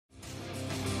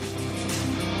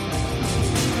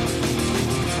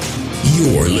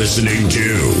You're listening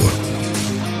to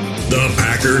the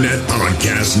Packernet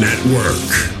Podcast Network.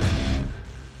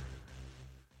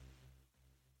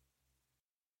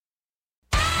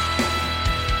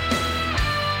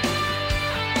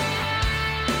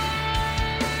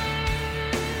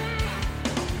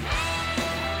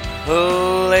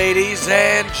 Ladies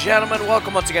and gentlemen,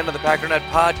 welcome once again to the Packernet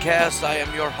Podcast. I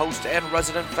am your host and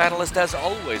resident fanalist, as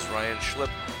always, Ryan Schlip.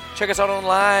 Check us out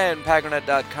online,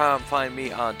 Packernet.com. Find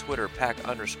me on Twitter,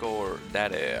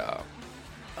 Pack_Daddy.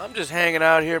 I'm just hanging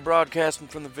out here broadcasting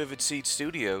from the Vivid Seats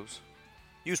studios.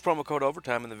 Use promo code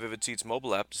OVERTIME in the Vivid Seats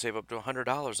mobile app to save up to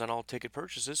 $100 on all ticket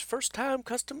purchases. First-time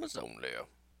customers only.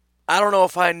 I don't know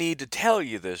if I need to tell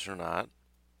you this or not,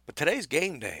 but today's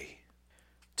game day.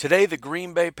 Today, the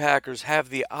Green Bay Packers have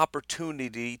the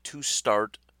opportunity to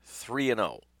start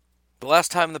 3-0. The last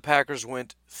time the Packers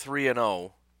went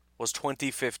 3-0 was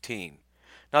 2015.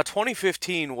 Now,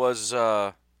 2015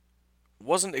 wasn't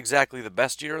exactly the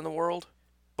best year in the world,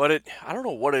 but I don't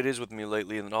know what it is with me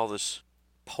lately and all this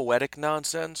poetic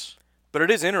nonsense, but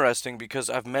it is interesting because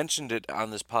I've mentioned it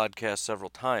on this podcast several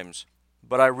times.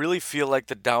 But I really feel like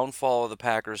the downfall of the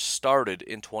Packers started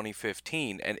in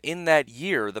 2015. And in that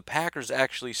year, the Packers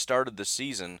actually started the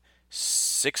season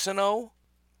 6-0.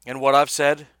 And what I've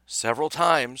said several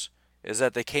times is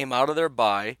that they came out of their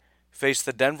bye, faced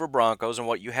the Denver Broncos, and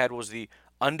what you had was the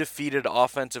undefeated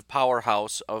offensive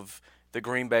powerhouse of the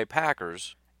Green Bay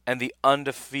Packers and the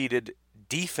undefeated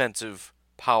defensive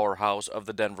powerhouse of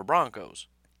the Denver Broncos.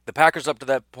 The Packers up to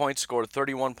that point scored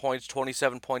 31 points,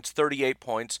 27 points, 38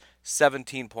 points,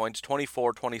 17 points,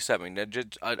 24, 27.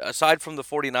 Aside from the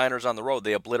 49ers on the road,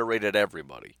 they obliterated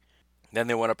everybody. Then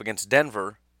they went up against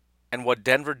Denver, and what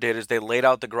Denver did is they laid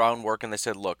out the groundwork and they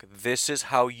said, look, this is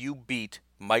how you beat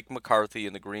Mike McCarthy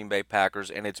and the Green Bay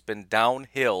Packers, and it's been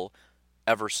downhill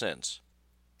ever since.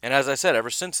 And as I said,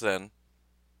 ever since then,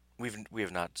 we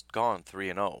have not gone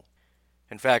 3-0.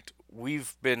 In fact,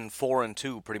 we've been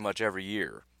 4-2 pretty much every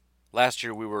year. Last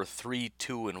year we were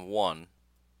 3-2-1.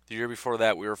 The year before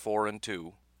that we were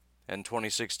 4-2. And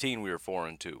 2016 we were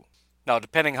 4-2. Now,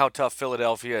 depending how tough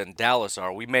Philadelphia and Dallas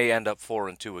are, we may end up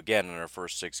 4-2 again in our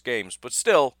first 6 games. But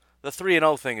still, the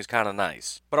 3-0 thing is kind of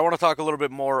nice. But I want to talk a little bit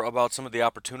more about some of the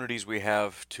opportunities we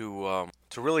have to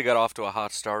really get off to a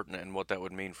hot start and what that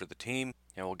would mean for the team.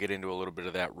 And we'll get into a little bit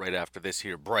of that right after this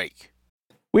here break.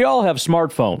 We all have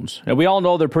smartphones, and we all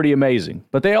know they're pretty amazing,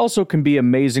 but they also can be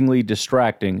amazingly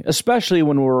distracting, especially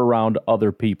when we're around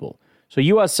other people. So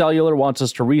US Cellular wants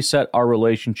us to reset our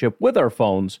relationship with our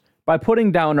phones by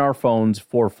putting down our phones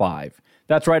for $5.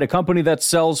 That's right, a company that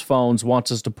sells phones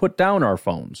wants us to put down our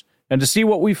phones. And to see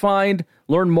what we find,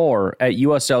 learn more at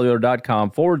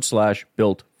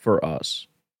uscellular.com/built for us.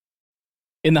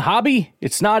 In the hobby,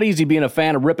 it's not easy being a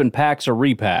fan of ripping packs or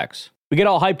repacks. We get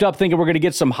all hyped up thinking we're going to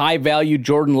get some high-value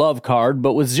Jordan Love card,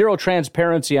 but with zero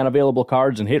transparency on available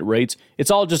cards and hit rates, it's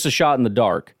all just a shot in the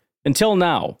dark. Until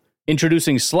now,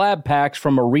 introducing slab packs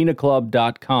from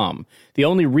arenaclub.com, the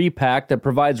only repack that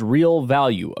provides real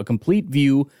value, a complete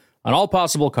view on all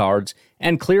possible cards,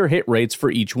 and clear hit rates for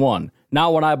each one.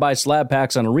 Now when I buy slab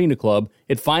packs on Arena Club,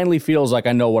 it finally feels like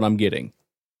I know what I'm getting.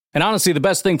 And honestly, the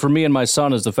best thing for me and my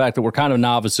son is the fact that we're kind of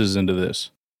novices into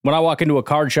this. When I walk into a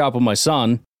card shop with my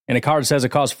son, and a card says it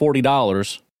costs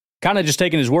 $40, kind of just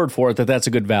taking his word for it that that's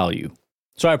a good value.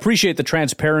 So I appreciate the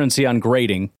transparency on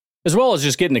grading, as well as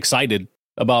just getting excited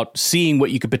about seeing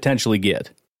what you could potentially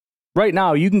get. Right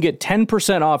now, you can get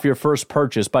 10% off your first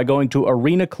purchase by going to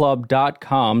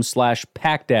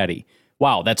arenaclub.com/packdaddy.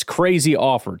 Wow, that's crazy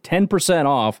offer. 10%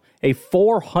 off a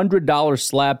 $400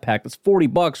 slab pack. That's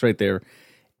 $40 right there.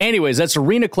 Anyways, that's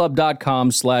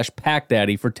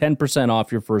arenaclub.com/packdaddy for 10%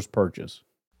 off your first purchase.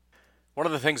 One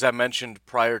of the things I mentioned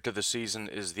prior to the season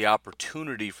is the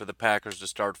opportunity for the Packers to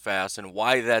start fast and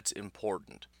why that's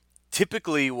important.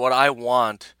 Typically, what I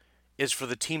want is for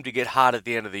the team to get hot at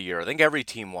the end of the year. I think every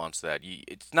team wants that.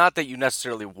 It's not that you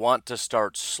necessarily want to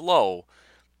start slow,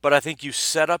 but I think you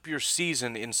set up your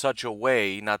season in such a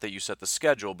way, not that you set the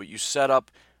schedule, but you set up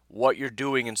what you're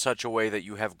doing in such a way that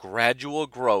you have gradual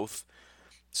growth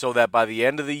so that by the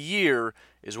end of the year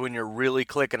is when you're really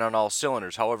clicking on all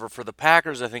cylinders. However, for the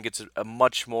Packers, I think it's a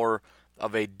much more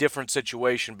of a different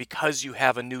situation because you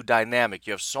have a new dynamic.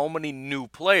 You have so many new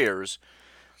players.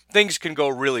 Things can go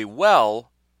really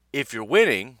well if you're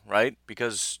winning, right?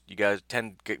 Because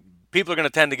people are going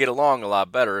to tend to get along a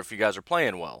lot better if you guys are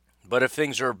playing well. But if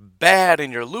things are bad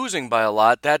and you're losing by a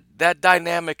lot, that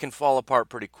dynamic can fall apart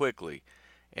pretty quickly.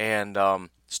 And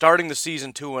Starting the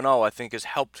season 2-0, I think, has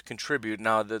helped contribute.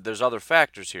 Now, there's other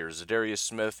factors here. Zadarius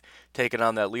Smith taking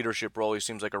on that leadership role. He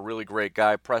seems like a really great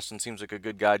guy. Preston seems like a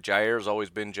good guy. Jair's always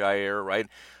been Jair, right?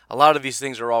 A lot of these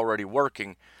things are already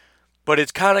working. But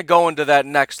it's kind of going to that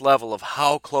next level of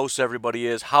how close everybody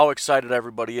is, how excited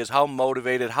everybody is, how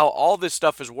motivated, how all this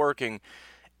stuff is working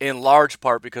in large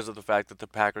part because of the fact that the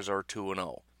Packers are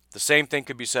 2-0. The same thing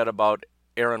could be said about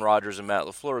Aaron Rodgers and Matt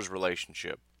LaFleur's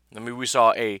relationship. I mean, we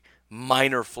saw a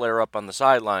minor flare-up on the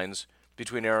sidelines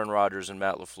between Aaron Rodgers and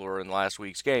Matt LaFleur in last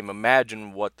week's game.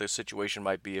 Imagine what the situation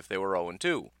might be if they were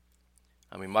 0-2.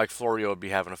 I mean, Mike Florio would be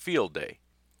having a field day.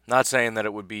 Not saying that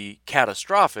it would be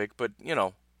catastrophic, but,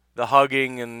 the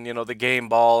hugging and, the game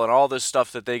ball and all this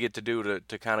stuff that they get to do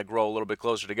to kind of grow a little bit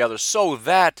closer together so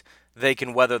that they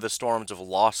can weather the storms of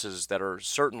losses that are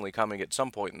certainly coming at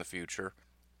some point in the future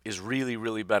is really,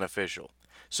 really beneficial.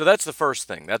 So that's the first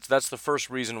thing. That's the first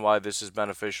reason why this is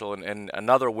beneficial, and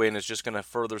another win is just going to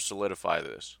further solidify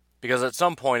this. Because at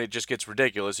some point it just gets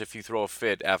ridiculous if you throw a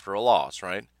fit after a loss,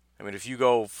 right? I mean, if you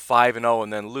go 5-0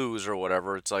 and then lose or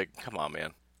whatever, it's like, come on,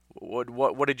 man.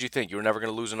 What did you think? You were never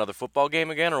going to lose another football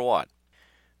game again or what?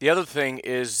 The other thing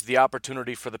is the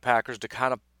opportunity for the Packers to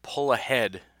kind of pull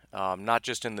ahead, not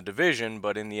just in the division,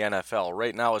 but in the NFL.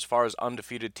 Right now, as far as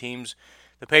undefeated teams,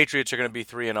 the Patriots are going to be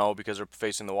 3-0 because they're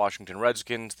facing the Washington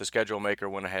Redskins. The schedule maker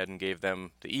went ahead and gave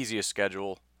them the easiest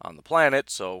schedule on the planet,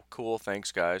 so cool,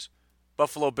 thanks guys.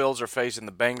 Buffalo Bills are facing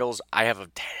the Bengals. I have a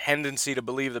tendency to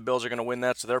believe the Bills are going to win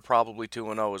that, so they're probably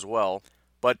 2-0 as well.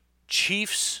 But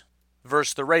Chiefs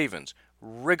versus the Ravens.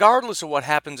 Regardless of what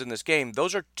happens in this game,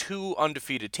 those are two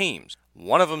undefeated teams.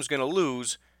 One of them is going to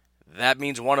lose. That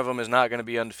means one of them is not going to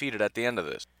be undefeated at the end of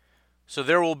this. So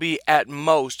there will be at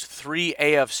most 3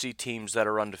 AFC teams that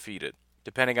are undefeated.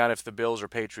 Depending on if the Bills or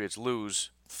Patriots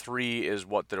lose, 3 is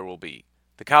what there will be.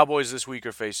 The Cowboys this week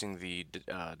are facing the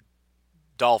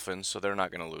Dolphins, so they're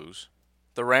not going to lose.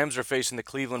 The Rams are facing the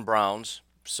Cleveland Browns.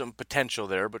 Some potential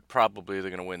there, but probably they're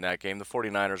going to win that game. The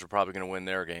 49ers are probably going to win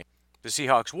their game. The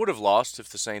Seahawks would have lost if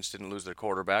the Saints didn't lose their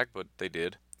quarterback, but they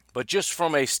did. But just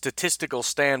from a statistical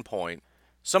standpoint,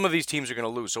 some of these teams are going to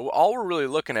lose. So all we're really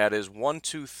looking at is 1,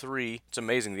 2, 3. It's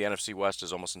amazing the NFC West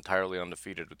is almost entirely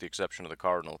undefeated with the exception of the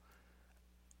Cardinals.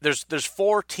 There's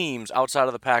 4 teams outside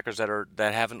of the Packers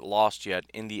that haven't lost yet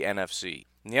in the NFC.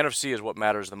 And the NFC is what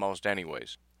matters the most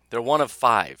anyways. They're one of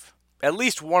 5. At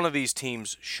least one of these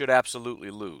teams should absolutely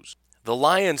lose. The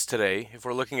Lions today, if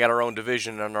we're looking at our own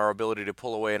division and our ability to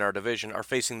pull away in our division, are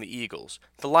facing the Eagles.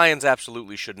 The Lions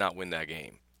absolutely should not win that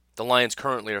game. The Lions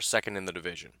currently are second in the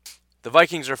division. The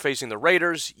Vikings are facing the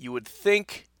Raiders. You would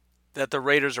think that the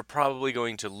Raiders are probably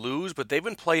going to lose, but they've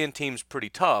been playing teams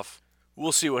pretty tough.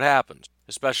 We'll see what happens,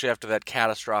 especially after that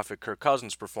catastrophic Kirk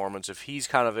Cousins performance. If he's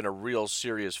kind of in a real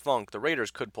serious funk, the Raiders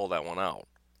could pull that one out.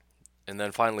 And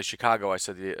then finally, Chicago, I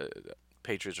said the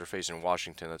Patriots are facing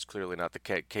Washington. That's clearly not the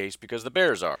case because the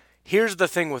Bears are. Here's the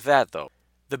thing with that, though.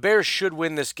 The Bears should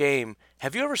win this game.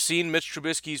 Have you ever seen Mitch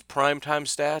Trubisky's primetime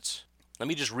stats? Let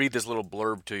me just read this little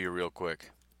blurb to you real quick.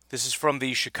 This is from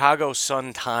the Chicago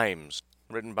Sun-Times,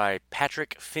 written by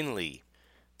Patrick Finley.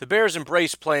 The Bears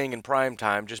embrace playing in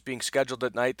primetime. Just being scheduled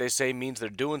at night, they say, means they're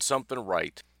doing something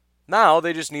right. Now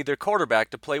they just need their quarterback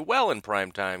to play well in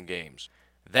primetime games.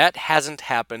 That hasn't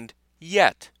happened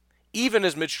yet, even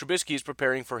as Mitch Trubisky is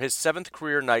preparing for his 7th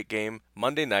career night game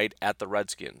Monday night at the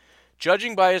Redskins.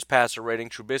 Judging by his passer rating,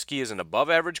 Trubisky is an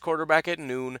above-average quarterback at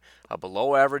noon, a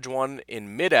below-average one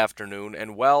in mid-afternoon,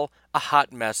 and, well, a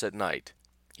hot mess at night.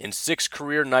 In 6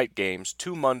 career night games,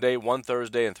 2 Monday, 1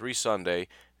 Thursday, and 3 Sunday,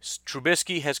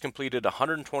 Trubisky has completed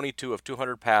 122 of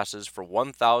 200 passes for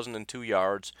 1,002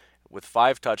 yards with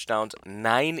 5 touchdowns,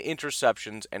 9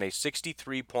 interceptions, and a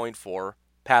 63.4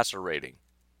 passer rating.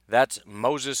 That's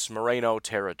Moses Moreno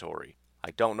territory. I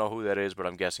don't know who that is, but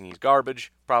I'm guessing he's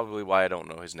garbage, probably why I don't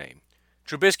know his name.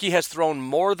 Trubisky has thrown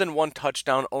more than 1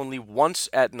 touchdown only once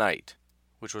at night,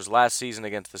 which was last season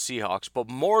against the Seahawks, but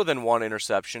more than 1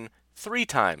 interception 3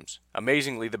 times.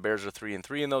 Amazingly, the Bears are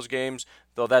 3-3 in those games,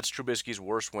 though that's Trubisky's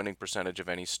worst winning percentage of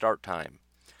any start time.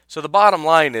 So the bottom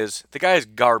line is, the guy is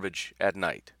garbage at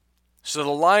night. So the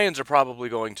Lions are probably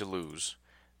going to lose.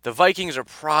 The Vikings are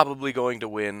probably going to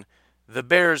win. The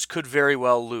Bears could very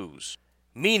well lose.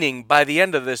 Meaning, by the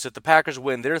end of this, if the Packers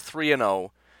win, they're 3-0.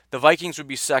 The Vikings would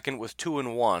be second with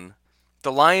 2-1.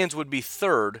 The Lions would be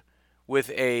third with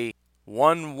a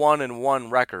 1-1-1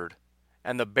 record.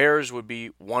 And the Bears would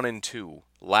be 1-2,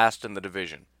 last in the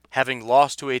division, having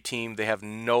lost to a team they have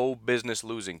no business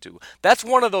losing to. That's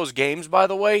one of those games, by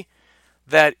the way,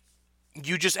 that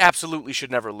you just absolutely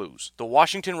should never lose. The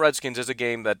Washington Redskins is a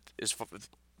game that is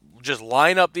just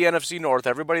line up the NFC North.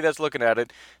 Everybody that's looking at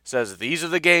it says these are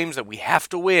the games that we have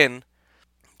to win.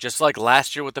 Just like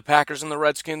last year with the Packers and the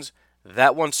Redskins,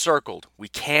 that one's circled. We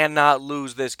cannot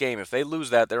lose this game. If they lose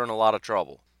that, they're in a lot of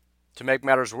trouble. To make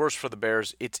matters worse for the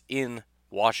Bears, it's in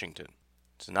Washington.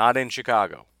 It's not in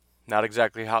Chicago. Not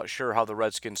exactly sure how the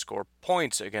Redskins score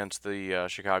points against the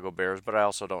Chicago Bears, but I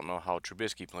also don't know how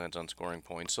Trubisky plans on scoring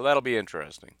points, so that'll be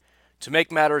interesting. To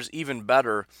make matters even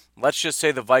better, let's just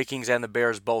say the Vikings and the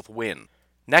Bears both win.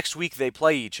 Next week they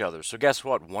play each other, so guess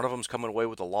what? One of them's coming away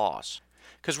with a loss.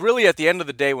 Because really, at the end of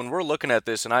the day, when we're looking at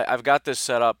this, and I've got this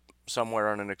set up somewhere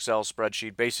on an Excel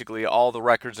spreadsheet, basically all the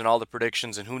records and all the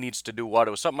predictions and who needs to do what.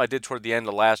 It was something I did toward the end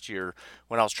of last year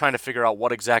when I was trying to figure out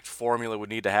what exact formula would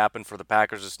need to happen for the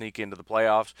Packers to sneak into the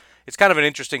playoffs. It's kind of an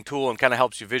interesting tool and kind of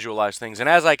helps you visualize things. And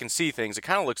as I can see things, it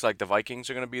kind of looks like the Vikings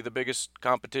are going to be the biggest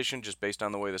competition just based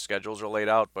on the way the schedules are laid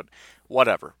out, but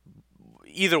whatever.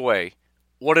 Either way,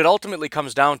 what it ultimately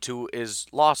comes down to is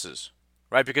losses,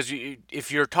 right? Because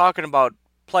if you're talking about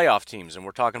playoff teams, and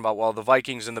we're talking about, well, the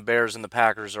Vikings and the Bears and the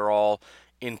Packers are all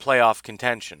in playoff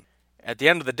contention. At the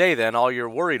end of the day, then, all you're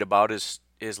worried about is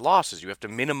losses. You have to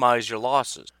minimize your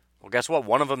losses. Well, guess what?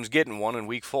 One of them's getting one in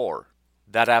week 4.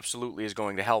 That absolutely is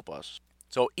going to help us.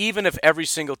 So even if every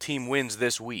single team wins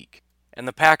this week, and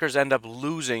the Packers end up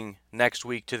losing next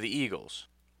week to the Eagles,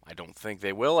 I don't think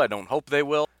they will. I don't hope they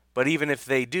will. But even if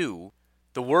they do,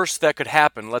 the worst that could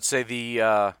happen, let's say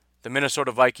the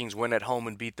Minnesota Vikings win at home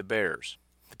and beat the Bears.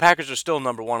 The Packers are still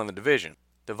number 1 in the division.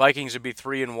 The Vikings would be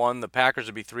 3-1, the Packers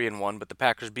would be 3-1, but the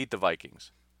Packers beat the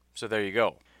Vikings. So there you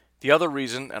go. The other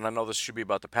reason, and I know this should be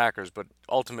about the Packers, but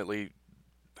ultimately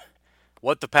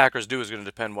what the Packers do is going to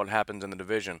depend on what happens in the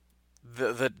division.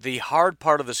 The hard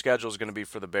part of the schedule is going to be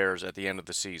for the Bears at the end of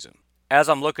the season. As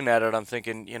I'm looking at it, I'm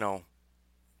thinking,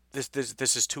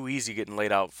 this is too easy getting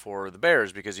laid out for the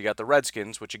Bears because you got the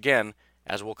Redskins, which again,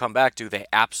 as we'll come back to, they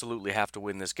absolutely have to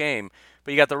win this game.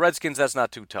 But you got the Redskins, that's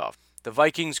not too tough. The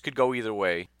Vikings could go either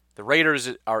way. The Raiders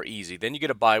are easy. Then you get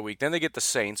a bye week. Then they get the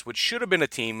Saints, which should have been a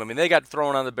team. I mean, they got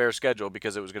thrown on the Bears' schedule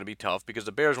because it was going to be tough because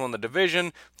the Bears won the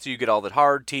division, so you get all the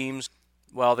hard teams.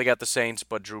 Well, they got the Saints,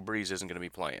 but Drew Brees isn't going to be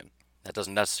playing. That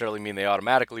doesn't necessarily mean they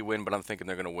automatically win, but I'm thinking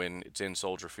they're going to win. It's in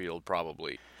Soldier Field,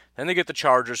 probably. Then they get the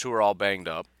Chargers, who are all banged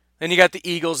up. Then you got the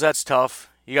Eagles, that's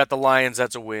tough. You got the Lions,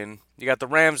 that's a win. You got the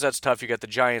Rams, that's tough. You got the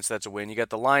Giants, that's a win. You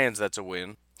got the Lions, that's a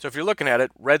win. So if you're looking at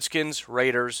it, Redskins,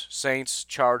 Raiders, Saints,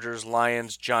 Chargers,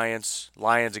 Lions, Giants,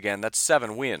 Lions again, that's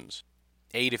 7 wins.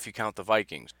 8 if you count the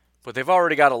Vikings. But they've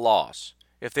already got a loss.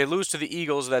 If they lose to the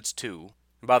Eagles, that's 2.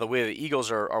 And by the way, the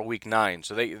Eagles are week 9,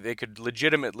 so they could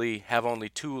legitimately have only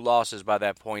 2 losses by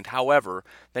that point. However,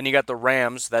 then you got the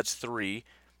Rams, that's 3.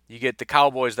 You get the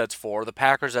Cowboys, that's 4. The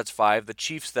Packers, that's 5. The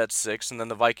Chiefs, that's 6. And then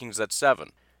the Vikings, that's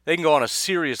 7. They can go on a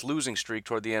serious losing streak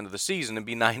toward the end of the season and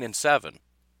be 9-7.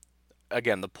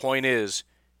 Again, the point is,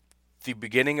 the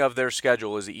beginning of their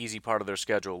schedule is the easy part of their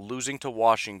schedule. Losing to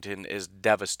Washington is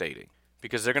devastating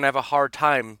because they're going to have a hard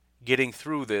time getting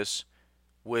through this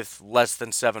with less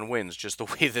than 7 wins, just the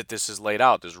way that this is laid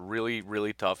out. There's really,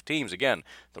 really tough teams. Again,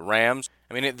 the Rams,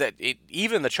 I mean,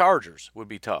 even the Chargers would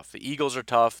be tough. The Eagles are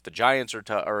tough. The Giants are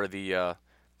tough, or the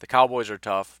Cowboys are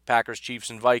tough. Packers, Chiefs,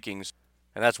 and Vikings,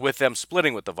 and that's with them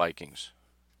splitting with the Vikings.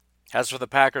 As for the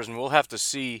Packers, and we'll have to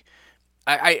see.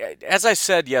 As I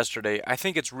said yesterday, I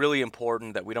think it's really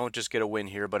important that we don't just get a win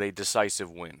here, but a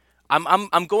decisive win.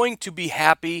 I'm going to be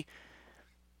happy.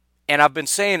 And I've been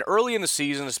saying early in the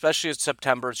season, especially in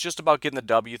September, it's just about getting the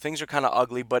W. Things are kind of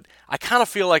ugly, but I kind of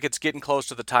feel like it's getting close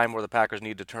to the time where the Packers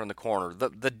need to turn the corner.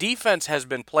 The defense has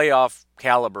been playoff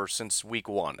caliber since week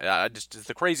 1. It's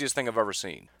the craziest thing I've ever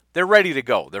seen. They're ready to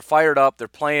go. They're fired up. They're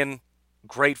playing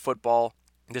great football.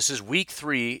 This is week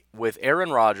 3 with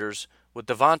Aaron Rodgers, with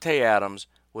Devontae Adams,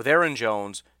 with Aaron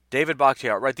Jones, David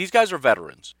Bakhtiari. Right, these guys are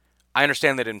veterans. I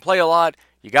understand they didn't play a lot.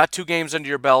 You got 2 games under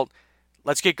your belt.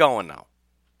 Let's get going now.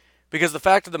 Because the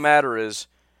fact of the matter is,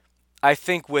 I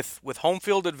think with home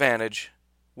field advantage,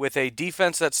 with a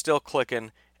defense that's still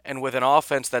clicking, and with an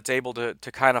offense that's able to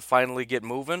kind of finally get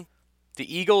moving,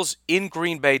 the Eagles in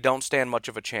Green Bay don't stand much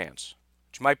of a chance,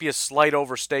 which might be a slight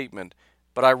overstatement,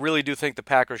 but I really do think the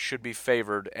Packers should be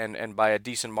favored and by a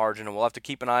decent margin, and we'll have to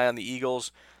keep an eye on the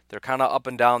Eagles. They're kind of up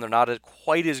and down. They're not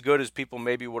quite as good as people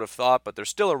maybe would have thought, but they're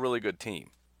still a really good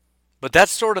team. But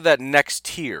that's sort of that next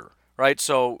tier. Right,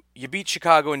 so you beat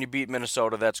Chicago and you beat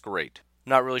Minnesota, that's great.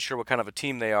 Not really sure what kind of a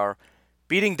team they are.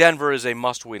 Beating Denver is a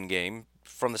must-win game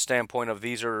from the standpoint of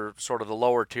these are sort of the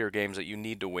lower tier games that you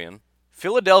need to win.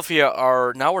 Philadelphia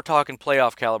are, now we're talking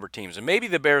playoff caliber teams, and maybe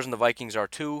the Bears and the Vikings are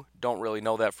too. Don't really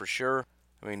know that for sure.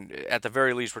 I mean, at the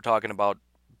very least, we're talking about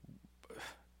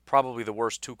probably the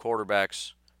worst two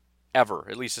quarterbacks ever,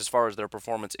 at least as far as their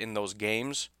performance in those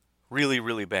games. Really,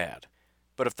 really bad.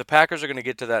 But if the Packers are going to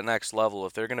get to that next level,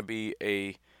 if they're going to be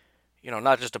a,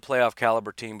 not just a playoff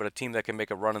caliber team, but a team that can make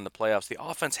a run in the playoffs, the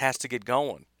offense has to get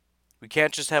going. We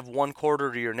can't just have one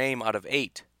quarter to your name out of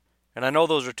 8. And I know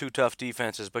those are two tough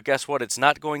defenses, but guess what? It's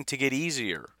not going to get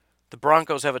easier. The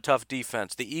Broncos have a tough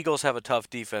defense. The Eagles have a tough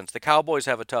defense. The Cowboys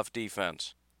have a tough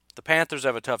defense. The Panthers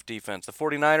have a tough defense. The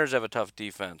 49ers have a tough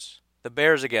defense. The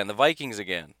Bears again. The Vikings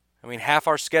again. I mean, half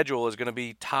our schedule is going to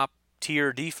be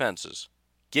top-tier defenses.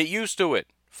 Get used to it.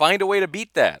 Find a way to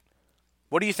beat that.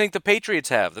 What do you think the Patriots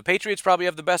have? The Patriots probably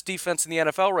have the best defense in the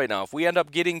NFL right now. If we end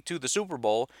up getting to the Super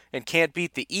Bowl and can't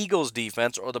beat the Eagles'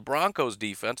 defense or the Broncos'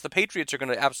 defense, the Patriots are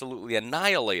going to absolutely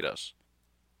annihilate us.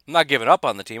 I'm not giving up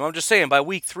on the team. I'm just saying by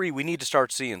week 3, we need to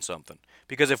start seeing something.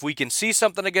 Because if we can see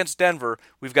something against Denver,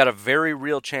 we've got a very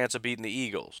real chance of beating the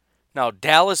Eagles. Now,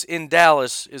 Dallas in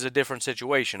Dallas is a different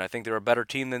situation. I think they're a better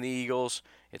team than the Eagles.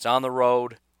 It's on the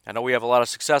road. I know we have a lot of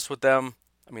success with them.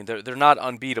 I mean, they're not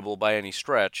unbeatable by any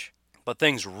stretch. But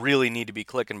things really need to be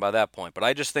clicking by that point. But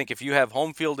I just think if you have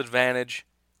home field advantage,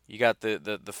 you got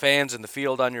the fans in the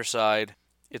field on your side.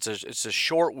 It's a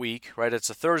short week, right? It's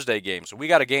a Thursday game. So we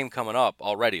got a game coming up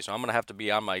already. So I'm going to have to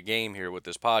be on my game here with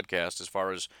this podcast as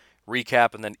far as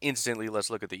recap and then instantly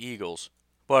let's look at the Eagles.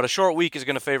 But a short week is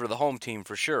going to favor the home team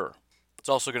for sure. It's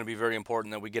also going to be very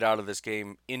important that we get out of this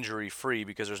game injury-free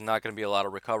because there's not going to be a lot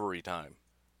of recovery time.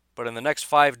 But in the next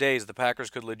 5 days, the Packers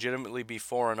could legitimately be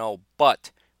 4-0,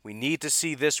 but we need to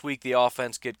see this week the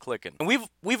offense get clicking. And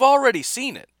we've already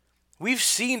seen it. We've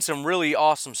seen some really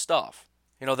awesome stuff.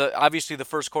 Obviously the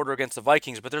first quarter against the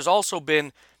Vikings, but there's also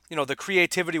been, the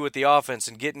creativity with the offense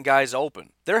and getting guys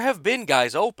open. There have been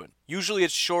guys open. Usually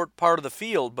it's short part of the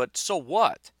field, but so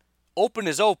what? Open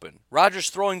is open. Rodgers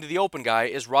throwing to the open guy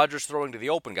is Rodgers throwing to the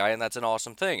open guy, and that's an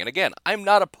awesome thing. And again, I'm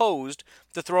not opposed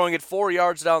to throwing it 4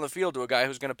 yards down the field to a guy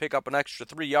who's going to pick up an extra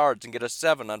 3 yards and get a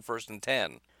 7 on 1st and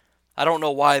 10. I don't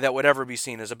know why that would ever be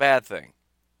seen as a bad thing.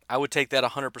 I would take that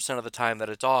 100% of the time that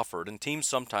it's offered, and teams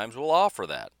sometimes will offer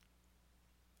that.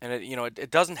 And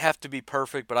it doesn't have to be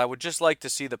perfect, but I would just like to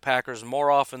see the Packers more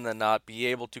often than not be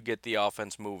able to get the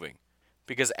offense moving.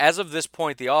 Because as of this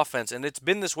point, the offense, and it's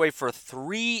been this way for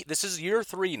this is year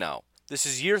 3 now. This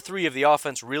is year 3 of the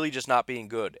offense really just not being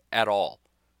good at all.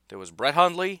 There was Brett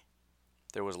Hundley.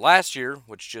 There was last year,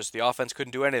 which just the offense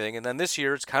couldn't do anything. And then this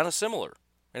year, it's kind of similar.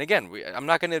 And again, I'm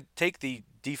not going to take the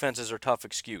defenses are tough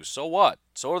excuse. So what?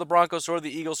 So are the Broncos, so are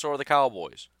the Eagles, so are the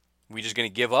Cowboys. We just going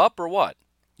to give up or what?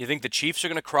 You think the Chiefs are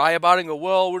going to cry about it and go,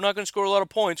 well, we're not going to score a lot of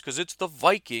points because it's the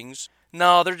Vikings.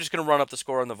 No, they're just going to run up the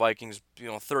score on the Vikings,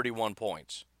 31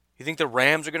 points. You think the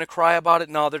Rams are going to cry about it?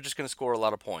 No, they're just going to score a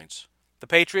lot of points. The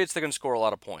Patriots, they're going to score a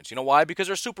lot of points. You know why? Because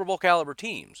they're Super Bowl caliber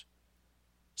teams.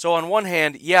 So on one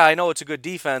hand, yeah, I know it's a good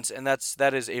defense, and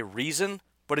that is a reason,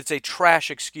 but it's a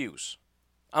trash excuse.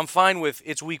 I'm fine with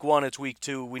it's week 1, it's week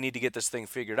 2, we need to get this thing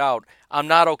figured out. I'm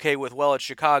not okay with, well, it's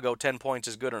Chicago, 10 points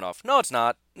is good enough. No, it's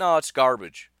not. No, it's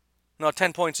garbage. No,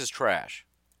 10 points is trash.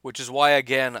 Which is why,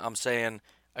 again, I'm saying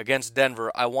against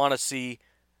Denver, I want to see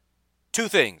 2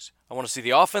 things. I want to see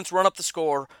the offense run up the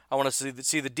score. I want to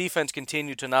see the defense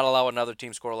continue to not allow another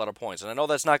team score a lot of points. And I know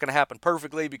that's not going to happen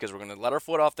perfectly because we're going to let our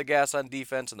foot off the gas on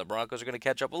defense and the Broncos are going to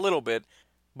catch up a little bit.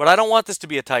 But I don't want this to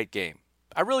be a tight game.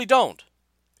 I really don't.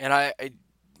 And I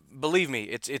believe me,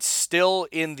 it's still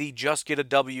in the just get a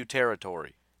W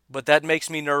territory. But that makes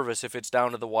me nervous if it's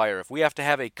down to the wire. If we have to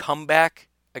have a comeback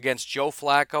against Joe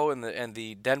Flacco and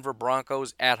the Denver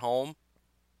Broncos at home,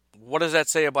 what does that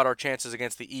say about our chances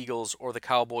against the Eagles or the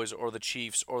Cowboys or the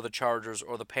Chiefs or the Chargers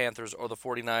or the Panthers or the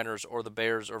 49ers or the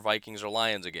Bears or Vikings or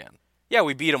Lions again? Yeah,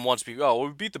 we beat them once. We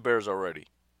beat the Bears already.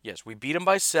 Yes, we beat them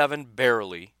by 7,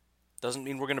 barely. Doesn't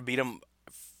mean we're going to beat them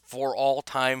for all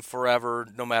time, forever,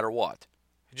 no matter what.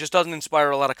 It just doesn't inspire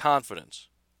a lot of confidence.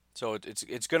 So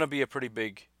it's going to be a pretty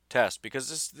big test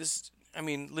because this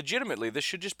legitimately, this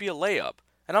should just be a layup.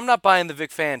 And I'm not buying the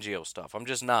Vic Fangio stuff. I'm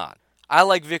just not. I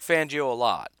like Vic Fangio a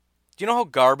lot. Do you know how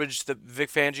garbage the Vic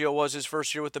Fangio was his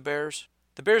first year with the Bears?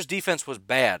 The Bears' defense was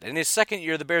bad. In his second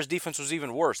year, the Bears' defense was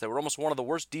even worse. They were almost one of the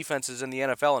worst defenses in the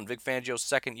NFL in Vic Fangio's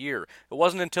second year. It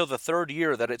wasn't until the third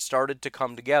year that it started to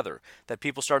come together, that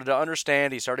people started to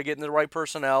understand. He started getting the right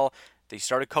personnel. They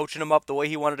started coaching him up the way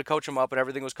he wanted to coach him up, and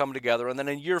everything was coming together. And then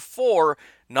in year 4,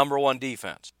 number 1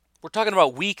 defense. We're talking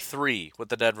about week 3 with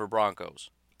the Denver Broncos.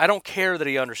 I don't care that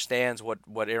he understands what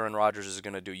Aaron Rodgers is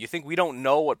going to do. You think we don't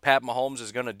know what Pat Mahomes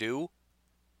is going to do?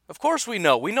 Of course we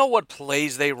know. We know what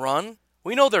plays they run.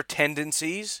 We know their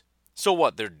tendencies. So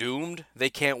what, they're doomed? They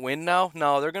can't win now?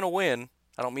 No, they're going to win.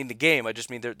 I don't mean the game. I just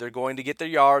mean they're going to get their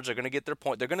yards. They're going to get their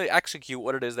point. They're going to execute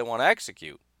what it is they want to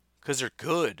execute because they're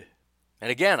good. And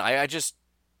again, I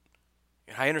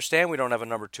understand we don't have a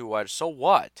number 2 wide. So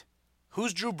what?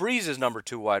 Who's Drew Brees' number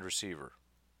 2 wide receiver?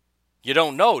 You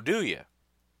don't know, do you?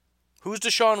 Who's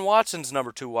Deshaun Watson's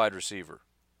number 2 wide receiver?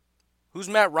 Who's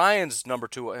Matt Ryan's number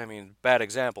 2? I mean, bad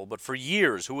example, but for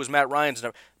years, who was Matt Ryan's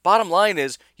number? Bottom line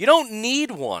is, you don't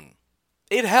need one.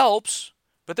 It helps,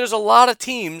 but there's a lot of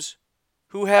teams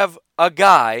who have a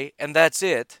guy, and that's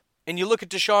it. And you look at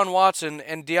Deshaun Watson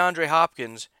and DeAndre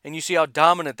Hopkins, and you see how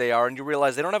dominant they are, and you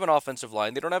realize they don't have an offensive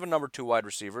line, they don't have a number 2 wide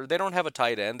receiver, they don't have a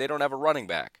tight end, they don't have a running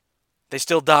back. They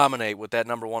still dominate with that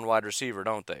number 1 wide receiver,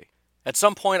 don't they? At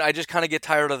some point, I just kind of get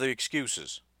tired of the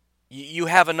excuses. You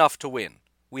have enough to win.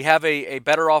 We have a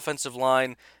better offensive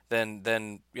line than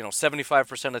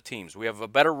 75% of teams. We have a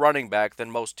better running back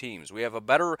than most teams. We have a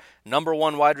better number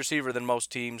 1 wide receiver than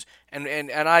most teams.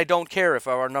 And I don't care if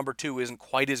our number 2 isn't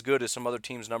quite as good as some other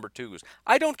teams' number 2s.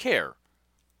 I don't care.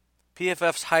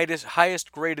 PFF's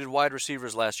highest graded wide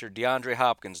receivers last year, DeAndre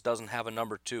Hopkins doesn't have a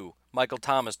number 2. Michael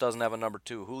Thomas doesn't have a number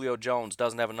 2. Julio Jones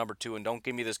doesn't have a number 2. And don't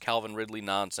give me this Calvin Ridley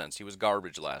nonsense. He was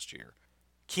garbage last year.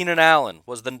 Keenan Allen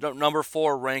was the number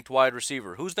 4 ranked wide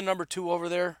receiver. Who's the number 2 over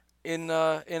there in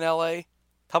L.A.?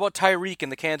 How about Tyreek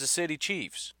and the Kansas City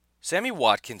Chiefs? Sammy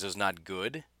Watkins is not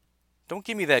good. Don't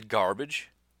give me that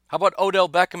garbage. How about Odell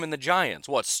Beckham and the Giants?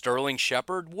 What, Sterling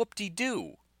Shepard?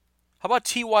 Whoop-de-doo. How about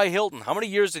T.Y. Hilton? How many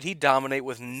years did he dominate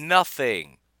with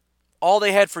nothing? All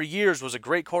they had for years was a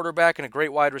great quarterback and a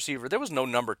great wide receiver. There was no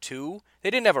number 2.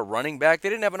 They didn't have a running back. They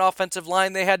didn't have an offensive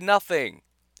line. They had nothing.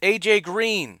 A.J.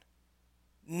 Green.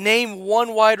 Name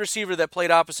one wide receiver that played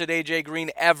opposite A.J.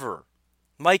 Green ever.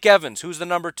 Mike Evans, who's the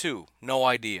number 2? No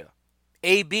idea.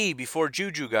 A.B. before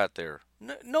Juju got there.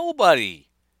 Nobody.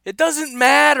 It doesn't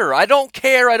matter. I don't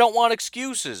care. I don't want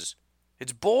excuses.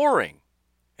 It's boring.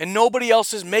 And nobody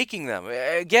else is making them.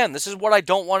 Again, this is what I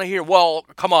don't want to hear. Well,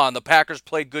 come on, the Packers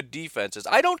played good defenses.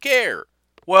 I don't care.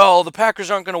 Well, the Packers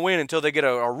aren't going to win until they get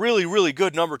a really, really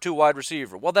good number 2 wide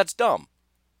receiver. Well, that's dumb.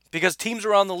 Because teams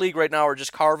around the league right now are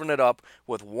just carving it up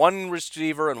with 1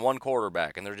 receiver and 1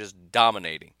 quarterback, and they're just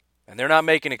dominating. And they're not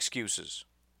making excuses.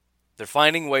 They're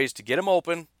finding ways to get them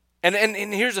open. And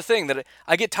here's the thing that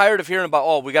I get tired of hearing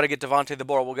about, we got to get Devontae the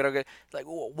ball. We got to get,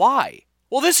 why?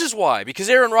 Well, this is why. Because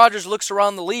Aaron Rodgers looks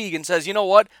around the league and says, you know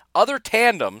what? Other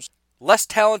tandems, less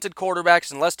talented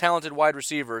quarterbacks and less talented wide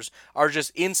receivers are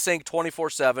just in sync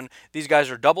 24/7. These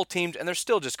guys are double teamed, and they're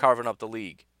still just carving up the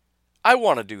league. I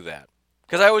want to do that.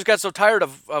 Because I always got so tired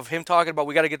of him talking about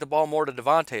we got to get the ball more to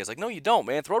Devontae. It's like, no, you don't,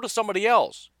 man. Throw to somebody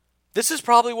else. This is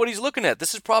probably what he's looking at.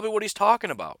 This is probably what he's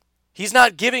talking about. He's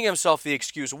not giving himself the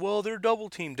excuse, well, they're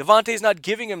double-teamed. Devontae's not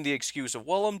giving him the excuse of,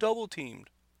 well, I'm double-teamed.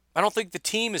 I don't think the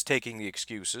team is taking the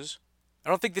excuses. I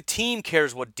don't think the team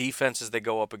cares what defenses they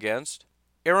go up against.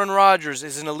 Aaron Rodgers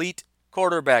is an elite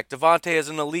quarterback. Devontae is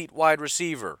an elite wide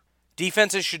receiver.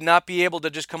 Defenses should not be able to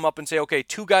just come up and say, okay,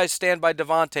 2 guys stand by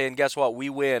Devontae, and guess what? We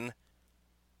win.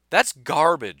 That's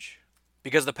garbage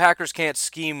because the Packers can't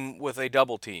scheme with a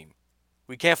double team.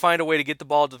 We can't find a way to get the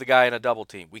ball to the guy in a double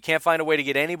team. We can't find a way to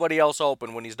get anybody else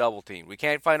open when he's double teamed. We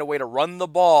can't find a way to run the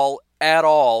ball at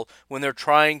all when they're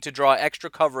trying to draw extra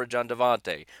coverage on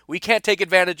Devontae. We can't take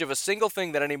advantage of a single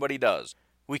thing that anybody does.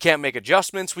 We can't make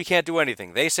adjustments. We can't do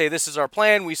anything. They say this is our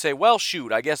plan. We say, well,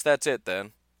 shoot, I guess that's it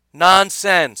then.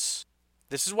 Nonsense.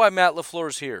 This is why Matt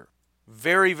LaFleur's here.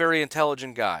 Very, very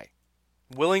intelligent guy.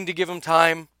 Willing to give him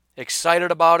time.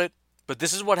 Excited about it, but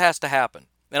this is what has to happen.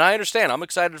 And I understand, I'm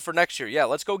excited for next year. Yeah,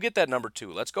 let's go get that number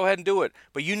 2. Let's go ahead and do it.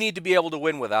 But you need to be able to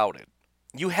win without it.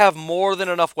 You have more than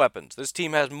enough weapons. This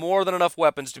team has more than enough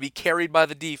weapons to be carried by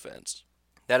the defense.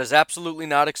 That is absolutely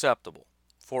not acceptable.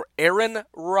 For Aaron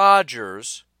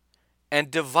Rodgers and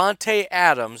Devontae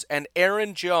Adams and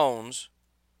Aaron Jones,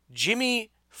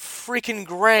 Jimmy freaking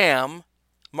Graham,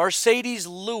 Mercedes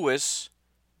Lewis,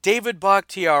 David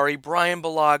Bakhtiari, Brian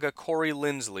Bulaga, Corey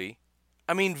Linsley.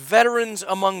 I mean, veterans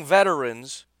among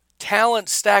veterans, talent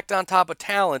stacked on top of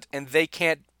talent, and they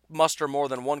can't muster more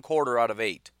than 1 quarter out of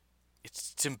 8.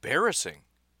 It's embarrassing.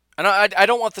 And I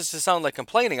don't want this to sound like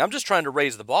complaining. I'm just trying to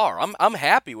raise the bar. I'm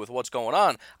happy with what's going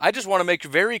on. I just want to make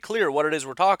very clear what it is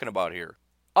we're talking about here.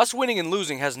 Us winning and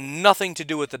losing has nothing to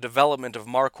do with the development of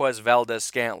Marquez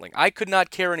Valdes-Scantling. I could not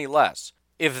care any less.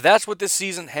 If that's what this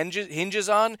season hinges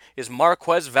on, is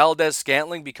Marquez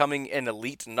Valdes-Scantling becoming an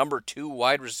elite number 2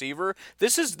 wide receiver,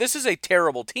 this is a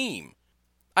terrible team.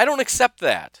 I don't accept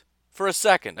that for a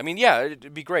second. I mean, yeah,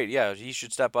 it'd be great. Yeah, he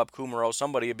should step up. Kumaro,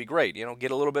 somebody, it'd be great. Get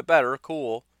a little bit better.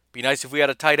 Cool. Be nice if we had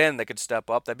a tight end that could step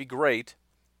up. That'd be great.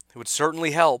 It would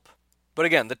certainly help. But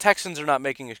again, the Texans are not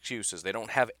making excuses. They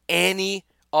don't have any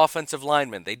offensive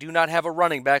linemen. They do not have a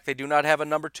running back. They do not have a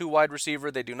number 2 wide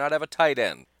receiver. They do not have a tight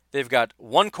end. They've got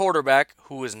one quarterback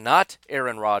who is not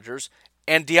Aaron Rodgers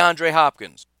and DeAndre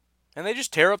Hopkins. And they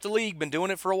just tear up the league. Been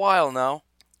doing it for a while now.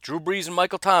 Drew Brees and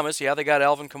Michael Thomas. Yeah, they got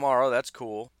Alvin Kamara. That's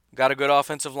cool. Got a good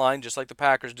offensive line, just like the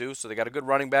Packers do. So they got a good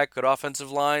running back, good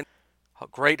offensive line, a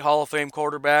great Hall of Fame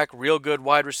quarterback, real good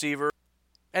wide receiver,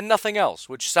 and nothing else,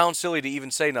 which sounds silly to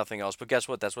even say nothing else. But guess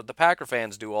what? That's what the Packer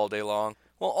fans do all day long.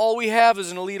 Well, all we have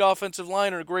is an elite offensive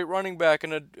line and a great running back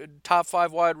and a top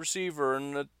 5 wide receiver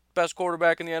and the best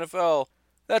quarterback in the NFL.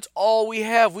 That's all we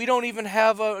have. We don't even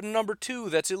have a number 2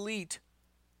 that's elite.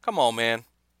 Come on, man.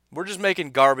 We're just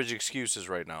making garbage excuses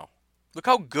right now. Look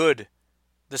how good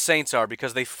the Saints are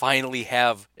because they finally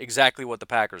have exactly what the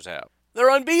Packers have.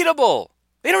 They're unbeatable.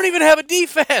 They don't even have a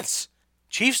defense.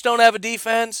 Chiefs don't have a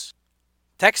defense.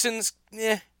 Texans,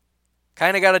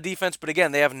 kind of got a defense, but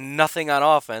again, they have nothing on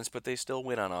offense, but they still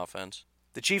win on offense.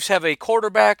 The Chiefs have a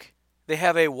quarterback. They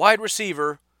have a wide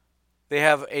receiver. They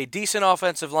have a decent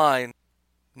offensive line.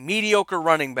 Mediocre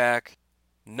running back.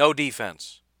 No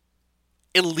defense.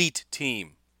 Elite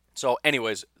team. So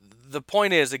anyways, the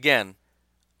point is, again,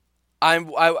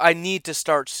 I need to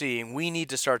start seeing, we need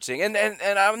to start seeing, and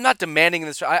I'm not demanding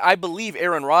this. I believe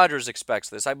Aaron Rodgers expects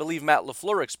this. I believe Matt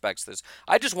LaFleur expects this.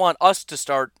 I just want us to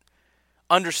start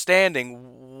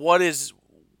understanding what is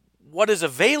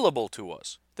available to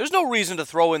us. There's no reason to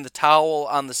throw in the towel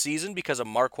on the season because of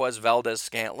Marquez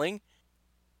Valdes-Scantling.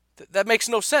 That makes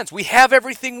no sense. We have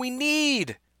everything we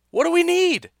need. What do we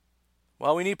need?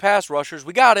 Well, we need pass rushers.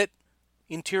 We got it.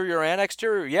 Interior and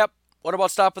exterior. Yep. What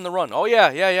about stopping the run? Oh,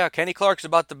 yeah. Kenny Clark's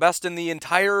about the best in the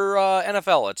entire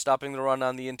NFL at stopping the run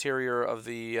on the interior of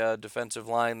the defensive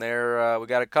line there. We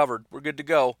got it covered. We're good to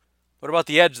go. What about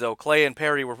the edge, though? Clay and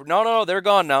Perry were... No, they're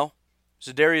gone now.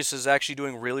 Za'Darius is actually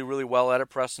doing really, really well at it.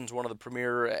 Preston's one of the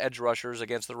premier edge rushers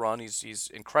against the run. He's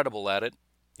incredible at it.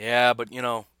 Yeah, but,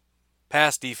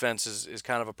 pass defense is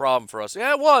kind of a problem for us.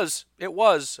 Yeah, it was.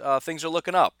 Things are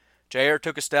looking up. Jair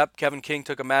took a step. Kevin King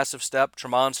took a massive step.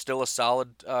 Tremon's still a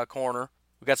solid corner.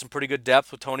 We got some pretty good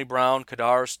depth with Tony Brown,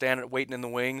 Kadar waiting in the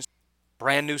wings.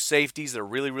 Brand new safeties. They're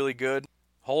really, really good.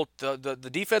 The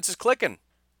defense is clicking.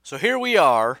 So here we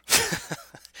are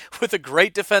with a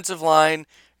great defensive line,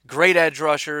 great edge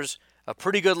rushers, a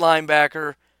pretty good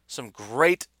linebacker, some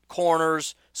great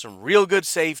corners, some real good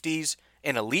safeties,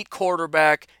 an elite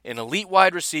quarterback, an elite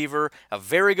wide receiver, a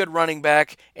very good running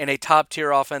back, and a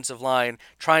top-tier offensive line,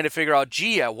 trying to figure out,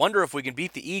 I wonder if we can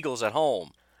beat the Eagles at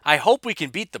home. I hope we can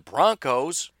beat the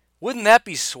Broncos. Wouldn't that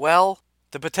be swell?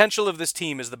 The potential of this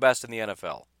team is the best in the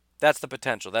NFL. That's the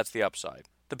potential. That's the upside.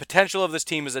 The potential of this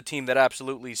team is a team that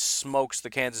absolutely smokes the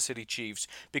Kansas City Chiefs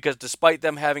because despite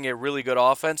them having a really good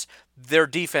offense, their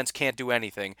defense can't do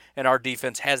anything, and our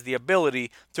defense has the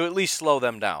ability to at least slow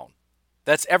them down.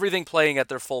 That's everything playing at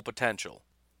their full potential.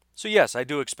 So yes, I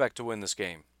do expect to win this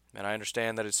game. And I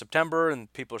understand that it's September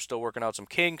and people are still working out some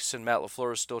kinks and Matt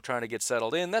LaFleur is still trying to get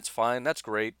settled in. That's fine. That's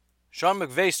great. Sean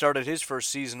McVay started his first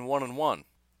season 1-1.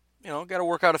 Got to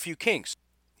work out a few kinks.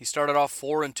 He started off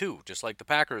 4-2, just like the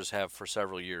Packers have for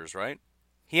several years, right?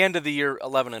 He ended the year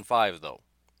 11-5, though.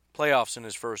 Playoffs in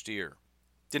his first year.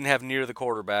 Didn't have near the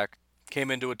quarterback. Came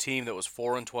into a team that was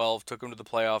 4-12, took him to the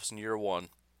playoffs in year 1.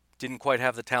 Didn't quite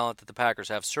have the talent that the Packers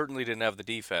have. Certainly didn't have the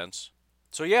defense.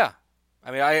 So yeah, I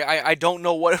mean, I don't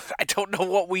know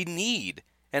what we need.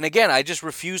 And again, I just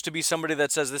refuse to be somebody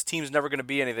that says this team's never going to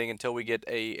be anything until we get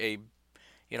a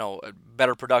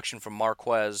better production from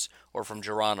Marquez or from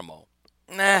Geronimo.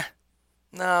 No,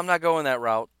 I'm not going that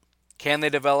route. Can they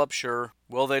develop? Sure.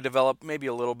 Will they develop? Maybe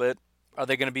a little bit. Are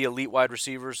they going to be elite wide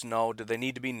receivers? No. Do they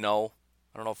need to be? No.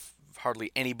 I don't know if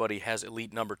hardly anybody has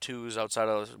elite number 2s outside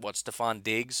of, Stephon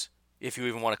Diggs, if you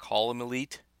even want to call him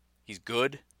elite. He's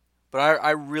good. But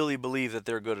I really believe that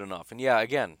they're good enough. And yeah,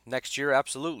 again, next year,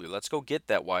 absolutely. Let's go get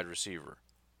that wide receiver.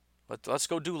 Let's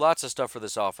go do lots of stuff for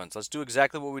this offense. Let's do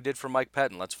exactly what we did for Mike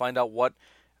Pettin. Let's find out what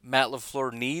Matt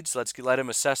LaFleur needs. Let's let him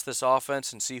assess this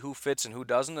offense and see who fits and who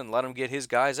doesn't and let him get his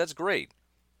guys. That's great.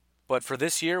 But for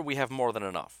this year, we have more than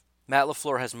enough. Matt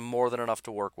LaFleur has more than enough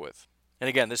to work with. And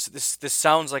again, this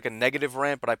sounds like a negative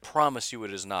rant, but I promise you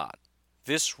it is not.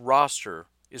 This roster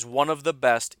is one of the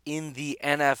best in the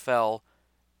NFL.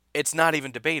 It's not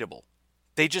even debatable.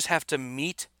 They just have to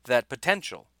meet that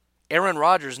potential. Aaron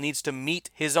Rodgers needs to meet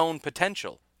his own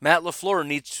potential. Matt LaFleur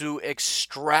needs to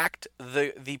extract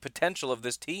the potential of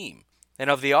this team and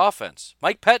of the offense.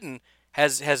 Mike Pettin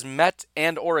has met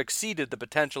and or exceeded the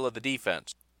potential of the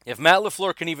defense. If Matt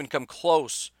LaFleur can even come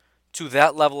close to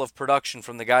that level of production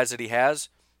from the guys that he has,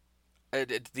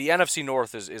 The NFC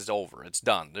North is over. It's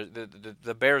done.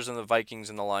 The Bears and the Vikings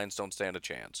and the Lions don't stand a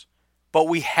chance. But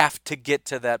we have to get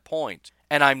to that point.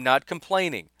 And I'm not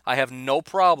complaining. I have no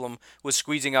problem with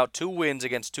squeezing out 2 wins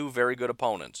against 2 very good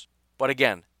opponents. But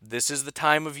again, this is the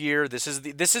time of year. This is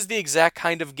the exact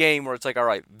kind of game where it's like, all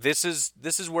right, this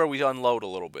is where we unload a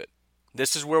little bit.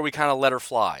 This is where we kind of let her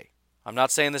fly. I'm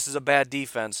not saying this is a bad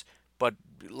defense, but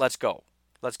let's go.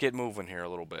 Let's get moving here a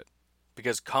little bit.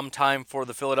 Because come time for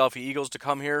the Philadelphia Eagles to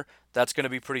come here, that's going to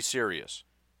be pretty serious.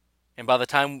 And by the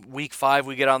time week 5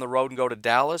 we get on the road and go to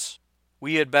Dallas,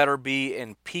 we had better be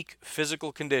in peak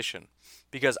physical condition.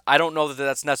 Because I don't know that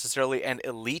that's necessarily an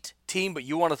elite team, but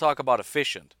you want to talk about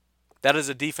efficient. That is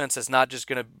a defense that's not just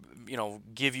going to,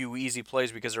 give you easy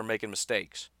plays because they're making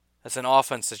mistakes. That's an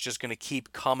offense that's just going to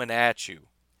keep coming at you.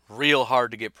 Real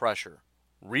hard to get pressure.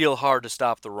 Real hard to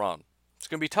stop the run. It's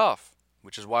going to be tough,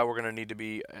 which is why we're going to need to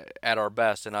be at our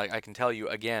best. And I can tell you,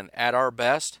 again, at our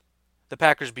best, the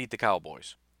Packers beat the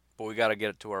Cowboys. But we got to get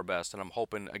it to our best. And I'm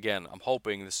hoping,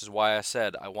 this is why I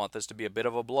said I want this to be a bit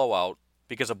of a blowout,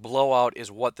 because a blowout is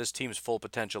what this team's full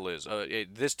potential is.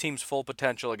 This team's full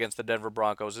potential against the Denver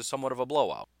Broncos is somewhat of a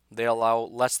blowout. They allow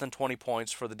less than 20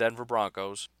 points for the Denver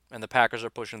Broncos, and the Packers are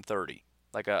pushing 30.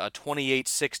 Like a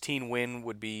 28-16 win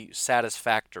would be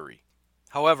satisfactory.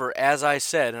 However, as I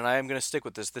said, and I am going to stick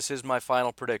with this is my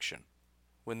final prediction.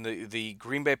 When the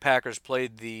Green Bay Packers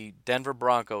played the Denver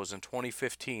Broncos in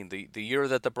 2015, the year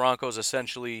that the Broncos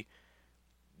essentially,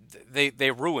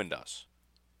 they ruined us.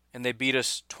 And they beat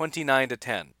us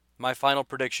 29-10. My final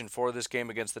prediction for this game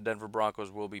against the Denver Broncos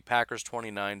will be Packers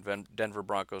 29, Denver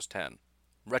Broncos 10.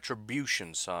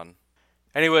 Retribution, son.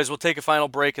 Anyways, we'll take a final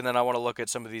break, and then I want to look at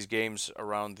some of these games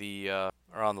around the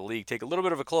league. Take a little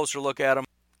bit of a closer look at them,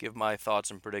 give my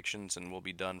thoughts and predictions, and we'll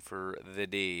be done for the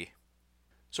day.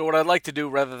 So what I'd like to do,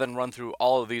 rather than run through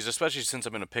all of these, especially since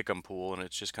I'm in a pick'em pool, and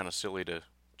it's just kind of silly to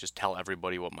just tell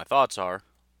everybody what my thoughts are,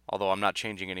 although I'm not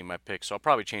changing any of my picks, so I'll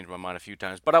probably change my mind a few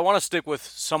times. But I want to stick with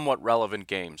somewhat relevant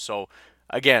games. So,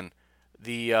 again,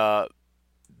 the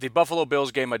Buffalo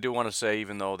Bills game, I do want to say,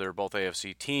 even though they're both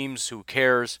AFC teams, who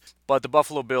cares? But the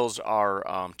Buffalo Bills are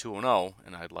 2-0,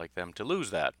 and I'd like them to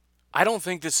lose that. I don't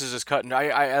think this is as cut and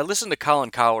I listened to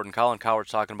Colin Cowherd, and Colin Cowherd's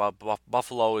talking about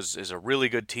Buffalo is a really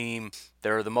good team.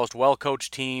 They're the most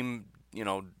well-coached team,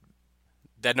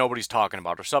 that nobody's talking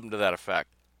about, or something to that effect.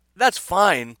 That's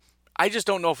fine. I just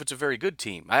don't know if it's a very good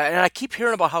team. And I keep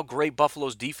hearing about how great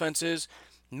Buffalo's defense is.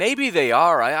 Maybe they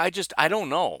are. I don't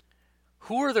know.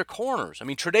 Who are their corners? I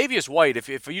mean, Tre'Davious White,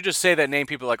 if you just say that name,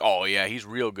 people are like, oh, yeah, he's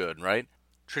real good, right?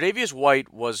 Tre'Davious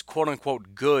White was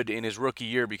quote-unquote good in his rookie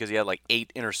year because he had like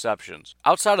 8 interceptions.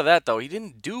 Outside of that, though, he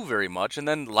didn't do very much. And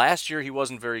then last year he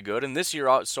wasn't very good. And this year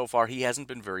so far he hasn't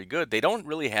been very good. They don't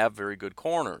really have very good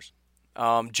corners.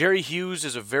 Jerry Hughes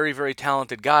is a very, very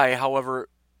talented guy. However,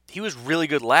 he was really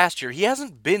good last year. He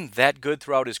hasn't been that good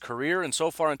throughout his career. And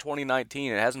so far in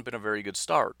 2019, it hasn't been a very good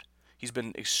start. He's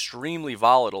been extremely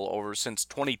volatile since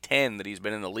 2010 that he's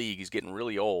been in the league. He's getting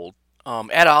really old.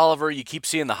 Ed Oliver, you keep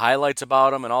seeing the highlights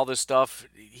about him and all this stuff.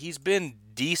 He's been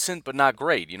decent, but not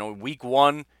great. Week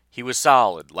 1, he was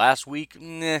solid. Last week,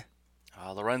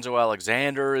 Lorenzo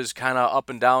Alexander is kind of up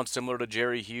and down, similar to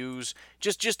Jerry Hughes.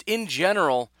 Just in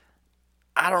general,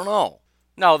 I don't know.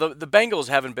 Now, the Bengals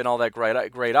haven't been all that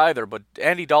great either, but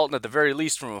Andy Dalton, at the very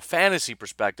least from a fantasy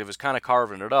perspective, is kind of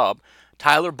carving it up.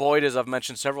 Tyler Boyd, as I've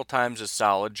mentioned several times, is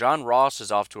solid. John Ross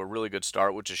is off to a really good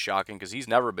start, which is shocking because he's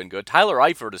never been good. Tyler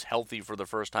Eifert is healthy for the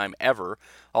first time ever,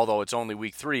 although it's only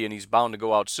week 3 and he's bound to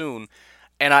go out soon.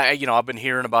 And I've been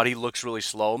hearing about he looks really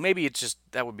slow. Maybe it's just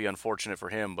that would be unfortunate for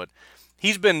him, but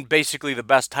he's been basically the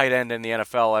best tight end in the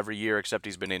NFL every year except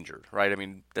he's been injured, right? I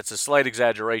mean, that's a slight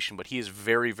exaggeration, but he is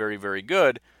very, very, very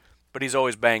good, but he's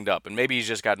always banged up. And maybe he's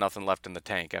just got nothing left in the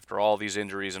tank after all these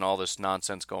injuries and all this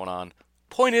nonsense going on.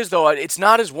 Point is, though, it's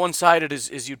not as one-sided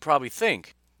as you'd probably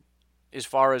think as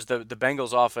far as the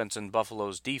Bengals' offense and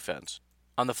Buffalo's defense.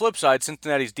 On the flip side,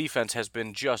 Cincinnati's defense has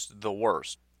been just the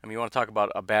worst. I mean, you want to talk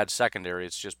about a bad secondary,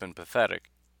 it's just been pathetic.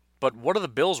 But what are the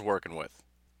Bills working with?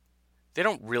 They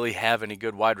don't really have any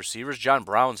good wide receivers. John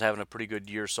Brown's having a pretty good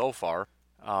year so far.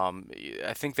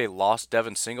 I think they lost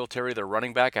Devin Singletary, their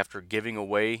running back, after giving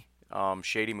away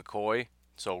Shady McCoy.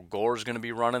 So Gore's going to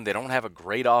be running. They don't have a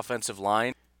great offensive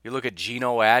line. You look at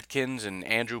Geno Atkins and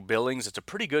Andrew Billings. It's a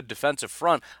pretty good defensive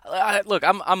front. Look,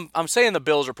 I'm saying the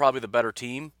Bills are probably the better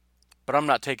team, but I'm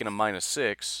not taking a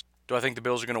 -6. Do I think the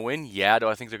Bills are going to win? Yeah. Do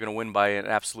I think they're going to win by an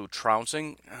absolute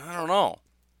trouncing? I don't know.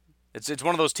 It's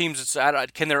one of those teams.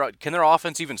 Can their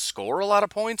offense even score a lot of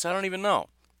points? I don't even know.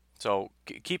 So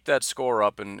keep that score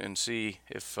up and see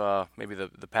if maybe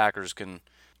the Packers can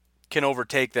can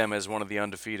overtake them as one of the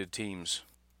undefeated teams.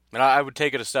 And I would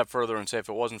take it a step further and say if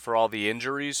it wasn't for all the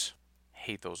injuries, I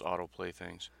hate those autoplay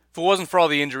things. If it wasn't for all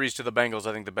the injuries to the Bengals,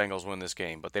 I think the Bengals win this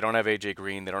game. But they don't have A.J.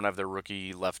 Green. They don't have their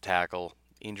rookie left tackle.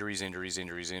 Injuries.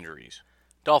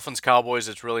 Dolphins, Cowboys,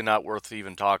 it's really not worth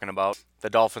even talking about. The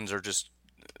Dolphins are just,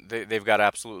 they've got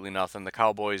absolutely nothing. The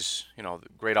Cowboys,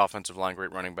 great offensive line,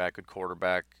 great running back, good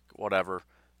quarterback, whatever.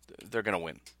 They're going to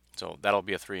win. So that'll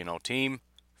be a 3-0 team.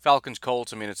 Falcons,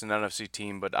 Colts, it's an NFC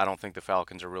team, but I don't think the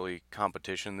Falcons are really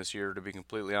competition this year, to be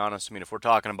completely honest. If we're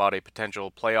talking about a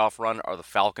potential playoff run, are the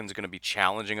Falcons going to be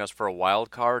challenging us for a wild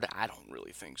card? I don't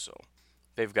really think so.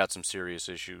 They've got some serious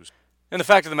issues. And the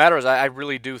fact of the matter is, I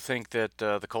really do think that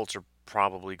the Colts are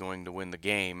probably going to win the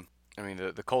game.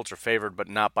 The Colts are favored, but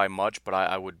not by much, but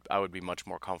I would be much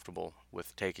more comfortable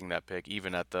with taking that pick,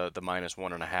 even at the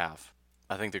 -1.5.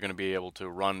 I think they're going to be able to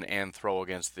run and throw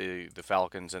against the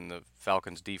Falcons, and the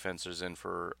Falcons' defense is in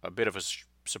for a bit of a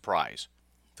surprise.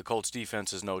 The Colts'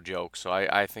 defense is no joke, so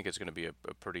I think it's going to be a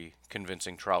pretty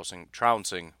convincing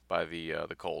trouncing by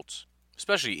the Colts,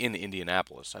 especially in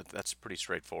Indianapolis. That's pretty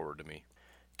straightforward to me.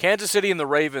 Kansas City and the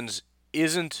Ravens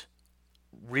isn't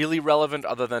really relevant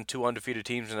other than two undefeated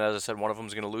teams, and as I said, one of them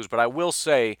is going to lose. But I will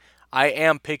say I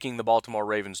am picking the Baltimore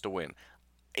Ravens to win.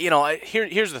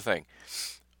 Here's the thing.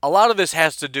 A lot of this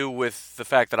has to do with the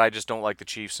fact that I just don't like the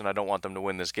Chiefs and I don't want them to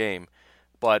win this game.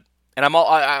 I'm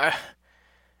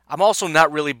also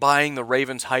not really buying the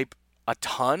Ravens hype a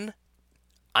ton.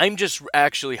 I'm just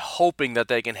actually hoping that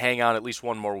they can hang on at least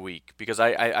one more week, because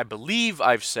I believe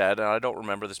I've said, and I don't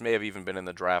remember, this may have even been in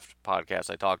the draft podcast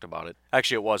I talked about it.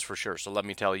 Actually, it was for sure, so let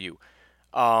me tell you.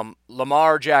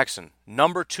 Lamar Jackson,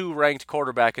 number 2 ranked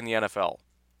quarterback in the NFL.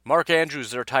 Mark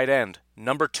Andrews, their tight end,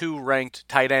 number 2 ranked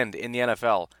tight end in the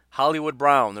NFL. Hollywood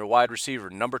Brown, their wide receiver,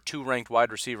 number 2 ranked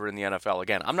wide receiver in the NFL.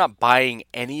 Again, I'm not buying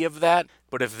any of that,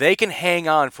 but if they can hang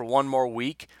on for one more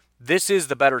week, this is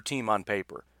the better team on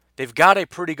paper. They've got a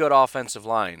pretty good offensive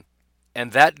line,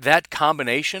 and that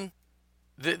combination,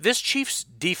 this Chiefs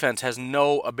defense has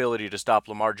no ability to stop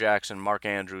Lamar Jackson, Mark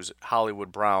Andrews,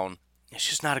 Hollywood Brown. It's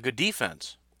just not a good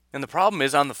defense. And the problem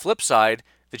is, on the flip side,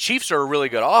 the Chiefs are a really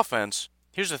good offense.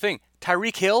 Here's the thing.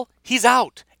 Tyreek Hill, he's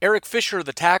out. Eric Fisher,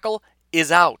 the tackle,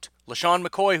 is out. LaShawn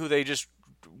McCoy, who they just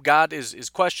got, is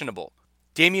questionable.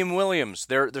 Damian Williams,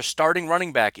 their starting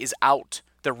running back, is out.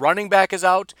 Their running back is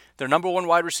out. Their number 1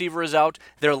 wide receiver is out.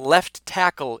 Their left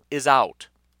tackle is out.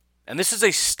 And this is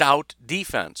a stout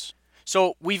defense.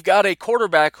 So we've got a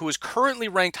quarterback who is currently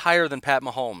ranked higher than Pat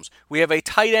Mahomes. We have a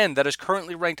tight end that is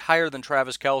currently ranked higher than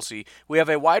Travis Kelce. We have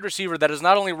a wide receiver that is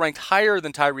not only ranked higher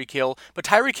than Tyreek Hill, but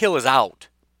Tyreek Hill is out.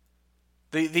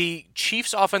 The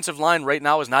Chiefs' offensive line right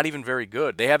now is not even very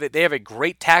good. They have a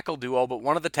great tackle duo, but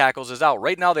one of the tackles is out.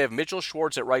 Right now they have Mitchell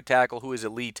Schwartz at right tackle, who is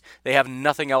elite. They have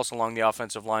nothing else along the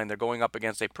offensive line. They're going up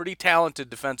against a pretty talented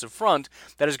defensive front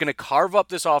that is going to carve up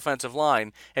this offensive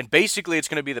line, and basically it's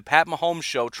going to be the Pat Mahomes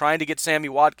show, trying to get Sammy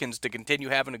Watkins to continue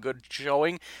having a good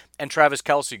showing, and Travis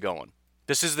Kelce going.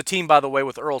 This is the team, by the way,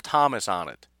 with Earl Thomas on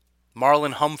it.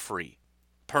 Marlon Humphrey.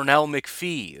 Pernell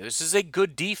McPhee. This is a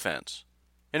good defense.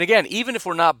 And again, even if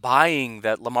we're not buying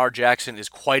that Lamar Jackson is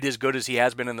quite as good as he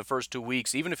has been in the first 2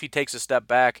 weeks, even if he takes a step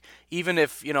back, even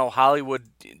if, Hollywood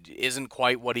isn't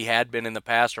quite what he had been in the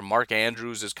past, or Mark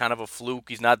Andrews is kind of a fluke,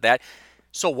 he's not that,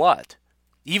 so what?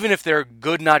 Even if they're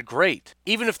good, not great.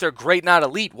 Even if they're great, not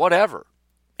elite, whatever.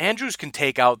 Andrews can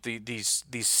take out these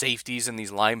safeties and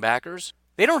these linebackers.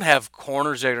 They don't have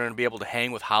corners that are going to be able to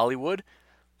hang with Hollywood.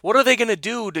 What are they going to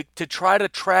do to try to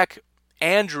track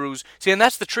Andrews? See, and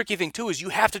that's the tricky thing too, is you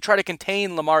have to try to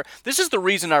contain Lamar. This is the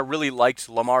reason I really liked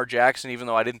Lamar Jackson, even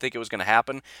though I didn't think it was going to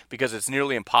happen, because it's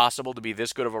nearly impossible to be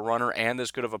this good of a runner and this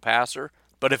good of a passer.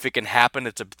 But if it can happen,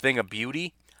 it's a thing of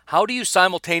beauty. How do you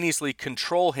simultaneously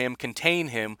control him, contain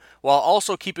him, while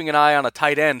also keeping an eye on a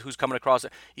tight end who's coming across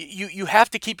it? You have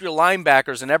to keep your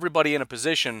linebackers and everybody in a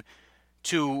position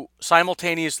to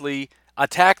simultaneously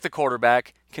attack the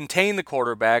quarterback, contain the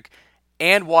quarterback,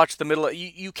 and watch the middle.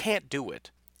 You can't do it.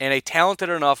 And a talented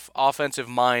enough offensive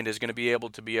mind is going to be able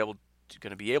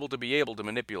to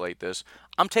manipulate this.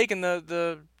 I'm taking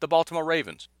the Baltimore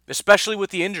Ravens, especially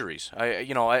with the injuries.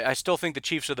 I still think the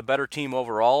Chiefs are the better team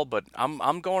overall, but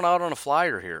I'm going out on a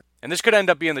flyer here. And this could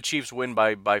end up being the Chiefs win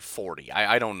by 40.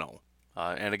 I don't know.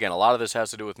 And again, a lot of this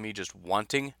has to do with me just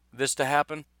wanting this to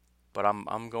happen, but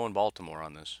I'm going Baltimore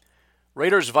on this.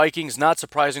 Raiders, Vikings, not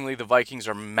surprisingly, the Vikings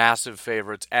are massive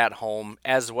favorites at home,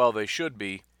 as well they should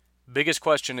be. Biggest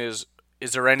question is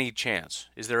there any chance?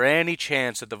 Is there any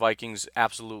chance that the Vikings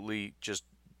absolutely just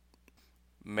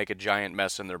make a giant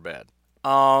mess in their bed?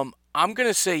 I'm going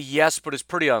to say yes, but it's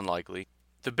pretty unlikely.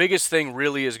 The biggest thing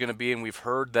really is going to be, and we've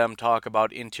heard them talk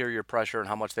about interior pressure and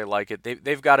how much they like it,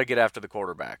 they've got to get after the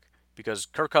quarterback because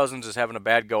Kirk Cousins is having a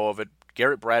bad go of it.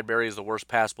 Garrett Bradbury is the worst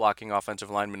pass-blocking offensive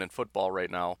lineman in football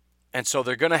right now. And so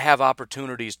they're going to have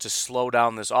opportunities to slow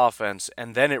down this offense,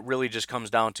 and then it really just comes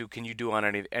down to, can you do on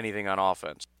anything on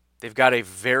offense? They've got a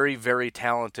very, very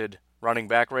talented running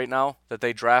back right now that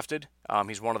they drafted.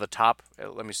 He's one of the top.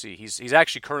 Let me see. He's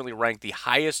actually currently ranked the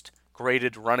highest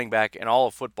graded running back in all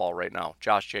of football right now,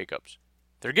 Josh Jacobs.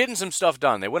 They're getting some stuff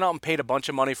done. They went out and paid a bunch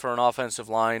of money for an offensive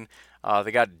line.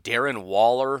 They got Darren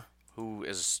Waller, who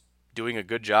is doing a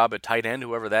good job at tight end,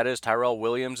 whoever that is. Tyrell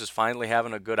Williams is finally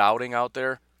having a good outing out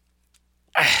there.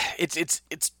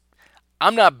 It's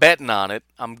I'm not betting on it.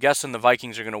 I'm guessing the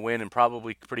Vikings are going to win and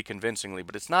probably pretty convincingly,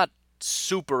 but it's not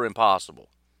super impossible.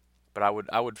 But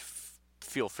I would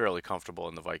feel fairly comfortable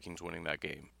in the Vikings winning that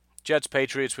game. Jets,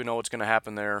 Patriots, we know what's going to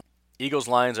happen there. Eagles,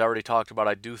 Lions, I already talked about.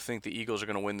 I do think the Eagles are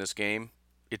going to win this game.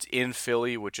 It's in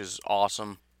Philly, which is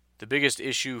awesome. The biggest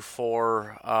issue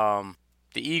for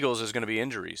the Eagles is going to be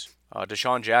injuries.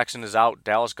 Deshaun Jackson is out.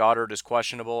 Dallas Goedert is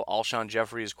questionable. Alshon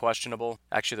Jeffrey is questionable.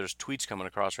 Actually, there's tweets coming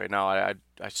across right now. I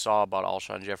saw about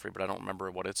Alshon Jeffrey, but I don't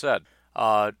remember what it said.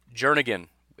 Jernigan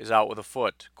is out with a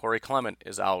foot. Corey Clement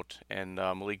is out, and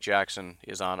Malik Jackson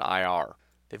is on IR.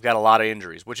 They've got a lot of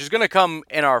injuries, which is going to come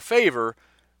in our favor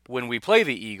when we play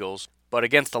the Eagles, but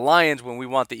against the Lions, when we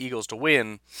want the Eagles to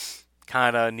win,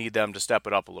 kind of need them to step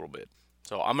it up a little bit.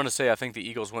 So I'm going to say I think the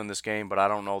Eagles win this game, but I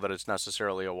don't know that it's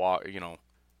necessarily a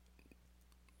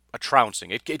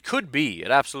trouncing. It could be. It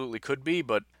absolutely could be,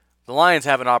 but the Lions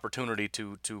have an opportunity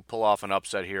to pull off an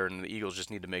upset here, and the Eagles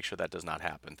just need to make sure that does not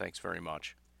happen. Thanks very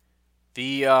much.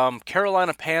 The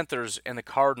Carolina Panthers and the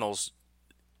Cardinals,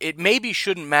 it maybe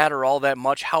shouldn't matter all that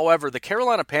much. However, the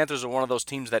Carolina Panthers are one of those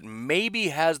teams that maybe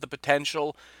has the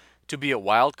potential to be a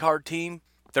wild card team.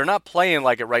 They're not playing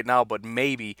like it right now, but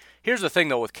maybe. Here's the thing,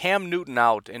 though, with Cam Newton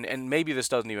out, and maybe this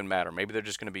doesn't even matter. Maybe they're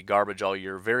just going to be garbage all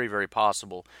year. Very, very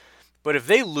possible. But if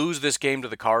they lose this game to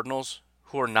the Cardinals,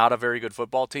 who are not a very good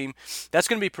football team, that's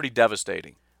going to be pretty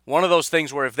devastating. One of those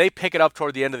things where if they pick it up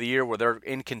toward the end of the year where they're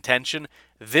in contention,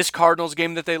 this Cardinals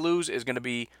game that they lose is going to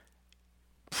be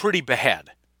pretty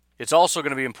bad. It's also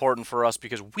going to be important for us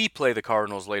because we play the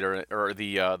Cardinals later, or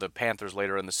the Panthers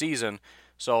later in the season.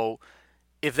 So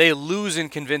if they lose in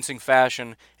convincing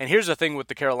fashion, and here's the thing with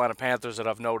the Carolina Panthers that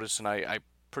I've noticed, and I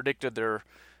predicted their,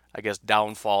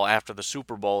 downfall after the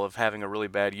Super Bowl of having a really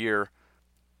bad year.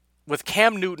 With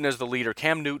Cam Newton as the leader,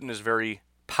 Cam Newton is very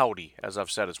pouty, as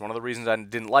I've said. It's one of the reasons I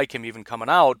didn't like him even coming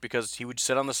out, because he would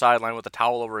sit on the sideline with a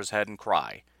towel over his head and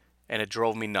cry, and it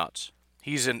drove me nuts.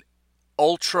 He's an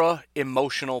ultra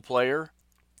emotional player,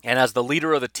 and as the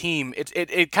leader of the team,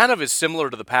 it kind of is similar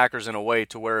to the Packers in a way,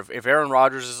 to where if Aaron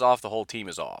Rodgers is off, the whole team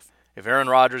is off. If Aaron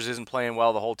Rodgers isn't playing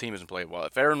well, the whole team isn't playing well.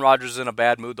 If Aaron Rodgers is in a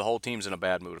bad mood, the whole team's in a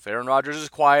bad mood. If Aaron Rodgers is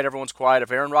quiet, everyone's quiet.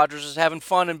 If Aaron Rodgers is having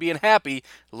fun and being happy,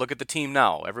 look at the team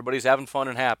now. Everybody's having fun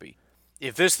and happy.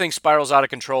 If this thing spirals out of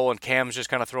control and Cam's just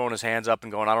kind of throwing his hands up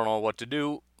and going, I don't know what to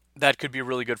do, that could be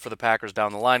really good for the Packers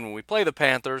down the line. When we play the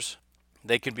Panthers,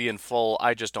 they could be in full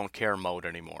I just don't care mode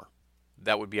anymore.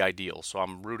 That would be ideal. So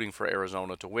I'm rooting for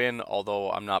Arizona to win,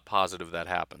 although I'm not positive that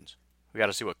happens. We got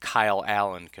to see what Kyle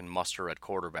Allen can muster at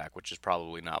quarterback, which is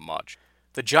probably not much.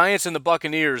 The Giants and the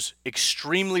Buccaneers,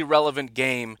 extremely relevant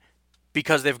game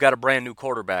because they've got a brand new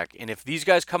quarterback. And if these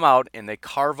guys come out and they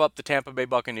carve up the Tampa Bay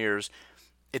Buccaneers,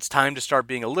 it's time to start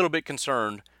being a little bit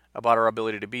concerned about our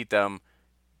ability to beat them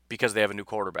because they have a new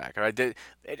quarterback. All right?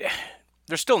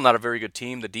 They're still not a very good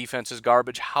team. The defense is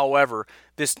garbage. However,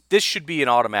 this should be an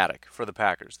automatic for the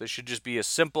Packers. This should just be a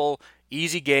simple,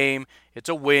 easy game. It's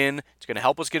a win. It's going to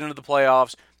help us get into the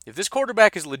playoffs. If this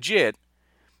quarterback is legit,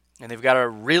 and they've got a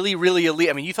really, really elite...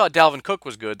 I mean, you thought Dalvin Cook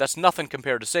was good. That's nothing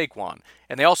compared to Saquon.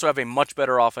 And they also have a much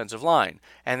better offensive line.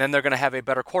 And then they're going to have a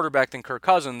better quarterback than Kirk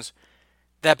Cousins.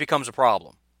 That becomes a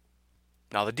problem.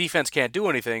 Now, the defense can't do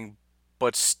anything,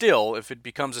 but still, if it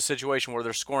becomes a situation where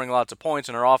they're scoring lots of points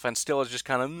and our offense still is just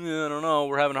kind of, I don't know,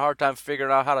 we're having a hard time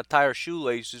figuring out how to tie our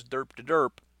shoelaces, derp to derp.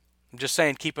 I'm just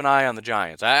saying, keep an eye on the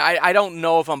Giants. I don't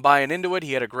know if I'm buying into it.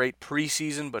 He had a great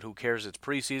preseason, but who cares? It's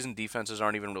preseason. Defenses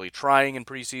aren't even really trying in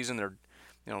preseason. They're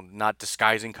not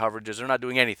disguising coverages. They're not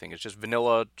doing anything. It's just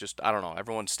vanilla, I don't know.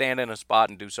 Everyone stand in a spot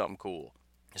and do something cool.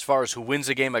 As far as who wins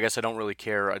the game, I guess I don't really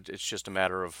care. It's just a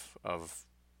matter of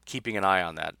keeping an eye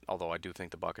on that, although I do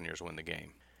think the Buccaneers win the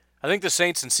game. I think the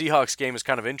Saints and Seahawks game is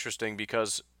kind of interesting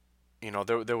because,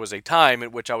 there was a time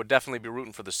at which I would definitely be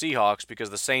rooting for the Seahawks because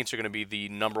the Saints are going to be the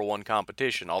number one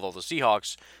competition, although the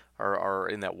Seahawks are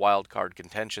in that wild card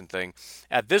contention thing.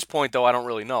 At this point, though, I don't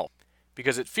really know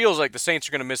because it feels like the Saints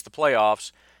are going to miss the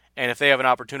playoffs, And if they have an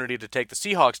opportunity to take the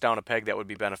Seahawks down a peg, that would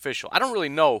be beneficial. I don't really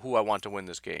know who I want to win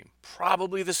this game.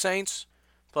 Probably the Saints.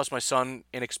 Plus, my son,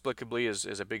 inexplicably, is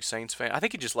a big Saints fan. I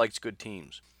think he just likes good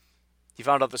teams. He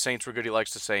found out the Saints were good. He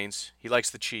likes the Saints. He likes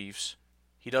the Chiefs.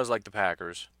 He does like the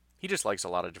Packers. He just likes a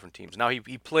lot of different teams. Now, he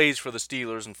plays for the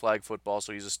Steelers in flag football,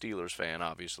 so he's a Steelers fan,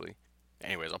 obviously.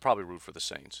 Anyways, I'll probably root for the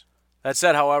Saints. That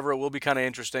said, however, it will be kind of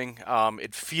interesting.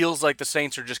 It feels like the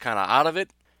Saints are just kind of out of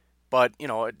it. But,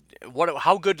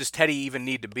 how good does Teddy even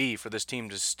need to be for this team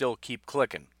to still keep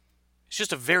clicking? It's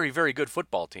just a very, very good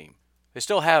football team. They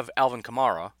still have Alvin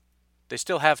Kamara. They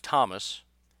still have Thomas.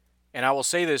 And I will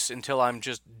say this until I'm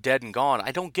just dead and gone.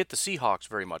 I don't get the Seahawks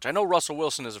very much. I know Russell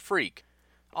Wilson is a freak.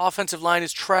 Offensive line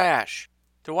is trash.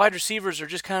 Their wide receivers are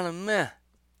just kind of meh.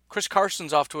 Chris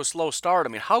Carson's off to a slow start. I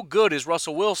mean, how good is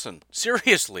Russell Wilson?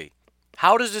 Seriously.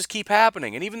 How does this keep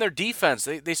happening? And even their defense,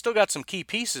 they still got some key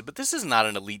pieces, but this is not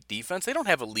an elite defense. They don't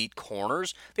have elite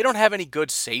corners. They don't have any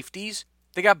good safeties.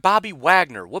 They got Bobby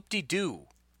Wagner. Whoop-de-doo.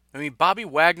 I mean, Bobby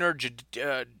Wagner,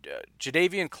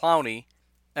 Jadeveon Clowney,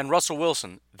 and Russell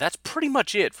Wilson, that's pretty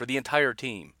much it for the entire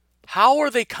team. How are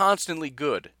they constantly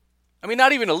good? I mean,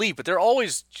 not even elite, but they're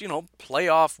always,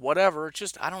 playoff, whatever. It's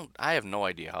just, I have no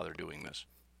idea how they're doing this.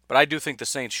 But I do think the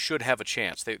Saints should have a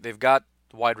chance. They've got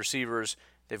wide receivers.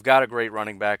 They've got a great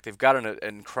running back. They've got an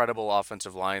incredible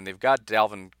offensive line. They've got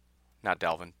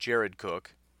Jared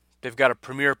Cook. They've got a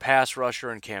premier pass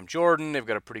rusher in Cam Jordan. They've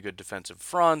got a pretty good defensive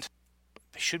front.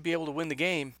 They should be able to win the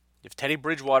game. If Teddy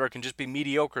Bridgewater can just be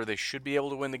mediocre, they should be able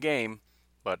to win the game.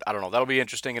 But I don't know. That'll be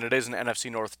interesting, and it is an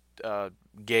NFC North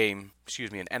game.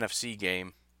 An NFC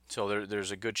game. So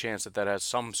there's a good chance that has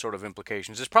some sort of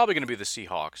implications. It's probably going to be the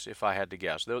Seahawks, if I had to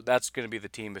guess. That's going to be the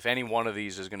team. If any one of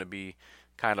these is going to be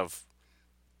kind of,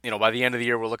 by the end of the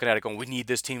year, we're looking at it going, we need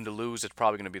this team to lose. It's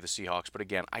probably going to be the Seahawks. But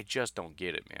again, I just don't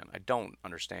get it, man. I don't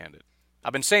understand it.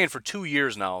 I've been saying for 2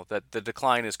 years now that the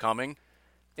decline is coming,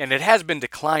 and it has been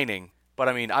declining. But,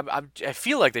 I mean, I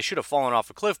feel like they should have fallen off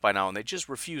a cliff by now, and they just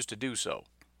refuse to do so.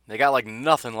 They got,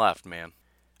 nothing left, man.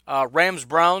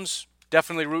 Rams-Browns,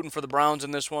 definitely rooting for the Browns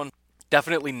in this one.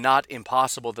 Definitely not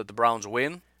impossible that the Browns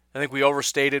win. I think we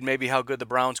overstated maybe how good the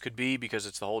Browns could be because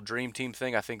it's the whole dream team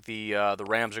thing. I think the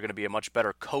Rams are going to be a much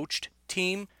better coached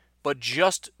team. But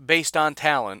just based on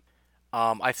talent,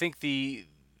 I think the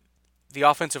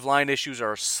offensive line issues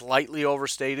are slightly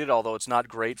overstated, although it's not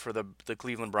great for the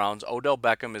Cleveland Browns. Odell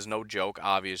Beckham is no joke,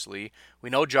 obviously. We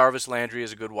know Jarvis Landry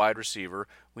is a good wide receiver.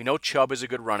 We know Chubb is a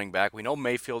good running back. We know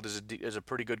Mayfield is a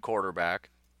pretty good quarterback.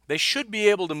 They should be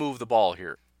able to move the ball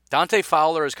here. Dante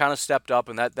Fowler has kind of stepped up,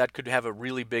 and that could have a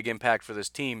really big impact for this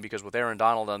team because with Aaron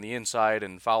Donald on the inside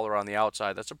and Fowler on the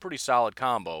outside, that's a pretty solid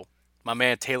combo. My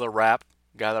man Taylor Rapp,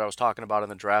 the guy that I was talking about in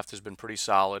the draft, has been pretty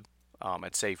solid.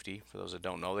 At safety, for those that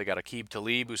don't know. They got Aqib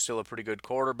Talib, who's still a pretty good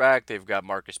quarterback. They've got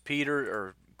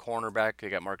cornerback. They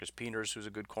got Marcus Peters, who's a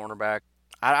good cornerback.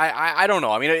 I don't know.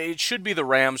 I mean, it should be the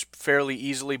Rams fairly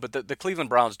easily, but the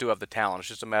Cleveland Browns do have the talent. It's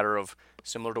just a matter of,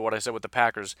 similar to what I said with the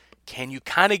Packers, can you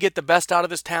kind of get the best out of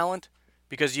this talent?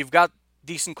 Because you've got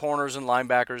decent corners and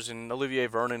linebackers, and Olivier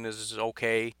Vernon is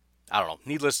okay. I don't know.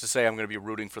 Needless to say, I'm going to be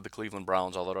rooting for the Cleveland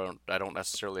Browns, although I don't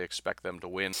necessarily expect them to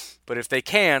win. But if they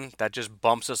can, that just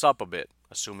bumps us up a bit,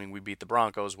 assuming we beat the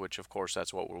Broncos, which, of course,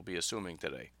 that's what we'll be assuming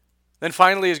today. Then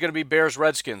finally is going to be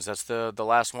Bears-Redskins. That's the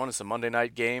last one. It's a Monday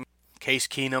night game. Case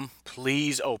Keenum,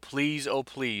 please, oh please, oh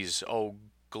please, oh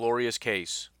glorious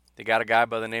Case. They got a guy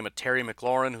by the name of Terry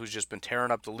McLaurin who's just been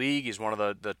tearing up the league. He's one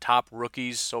of the top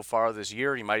rookies so far this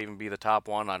year. He might even be the top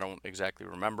one. I don't exactly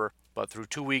remember. But through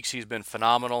 2 weeks, he's been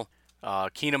phenomenal.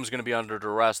 Keenum's going to be under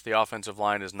duress. The offensive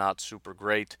line is not super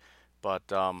great, but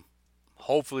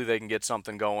hopefully they can get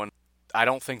something going. I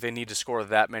don't think they need to score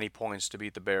that many points to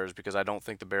beat the Bears because I don't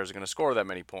think the Bears are going to score that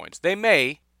many points. They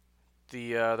may.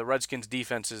 The Redskins'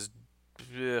 defense is,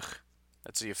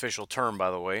 that's the official term, by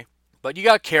the way. But you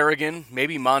got Kerrigan.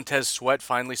 Maybe Montez Sweat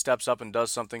finally steps up and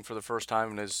does something for the first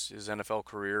time in his NFL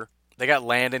career. They got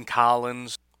Landon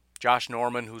Collins. Josh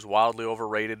Norman, who's wildly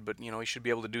overrated, but, he should be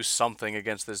able to do something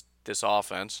against this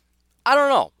offense. I don't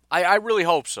know. I really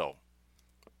hope so.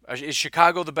 Is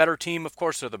Chicago the better team? Of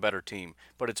course they're the better team.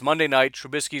 But it's Monday night.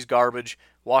 Trubisky's garbage.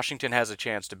 Washington has a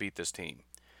chance to beat this team.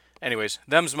 Anyways,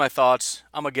 them's my thoughts.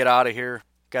 I'm going to get out of here.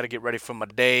 Got to get ready for my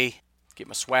day. Get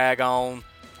my swag on.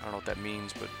 I don't know what that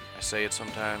means, but I say it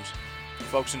sometimes.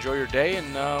 Folks, enjoy your day,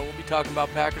 and we'll be talking about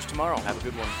Packers tomorrow. Have a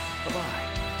good one.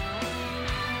 Bye-bye.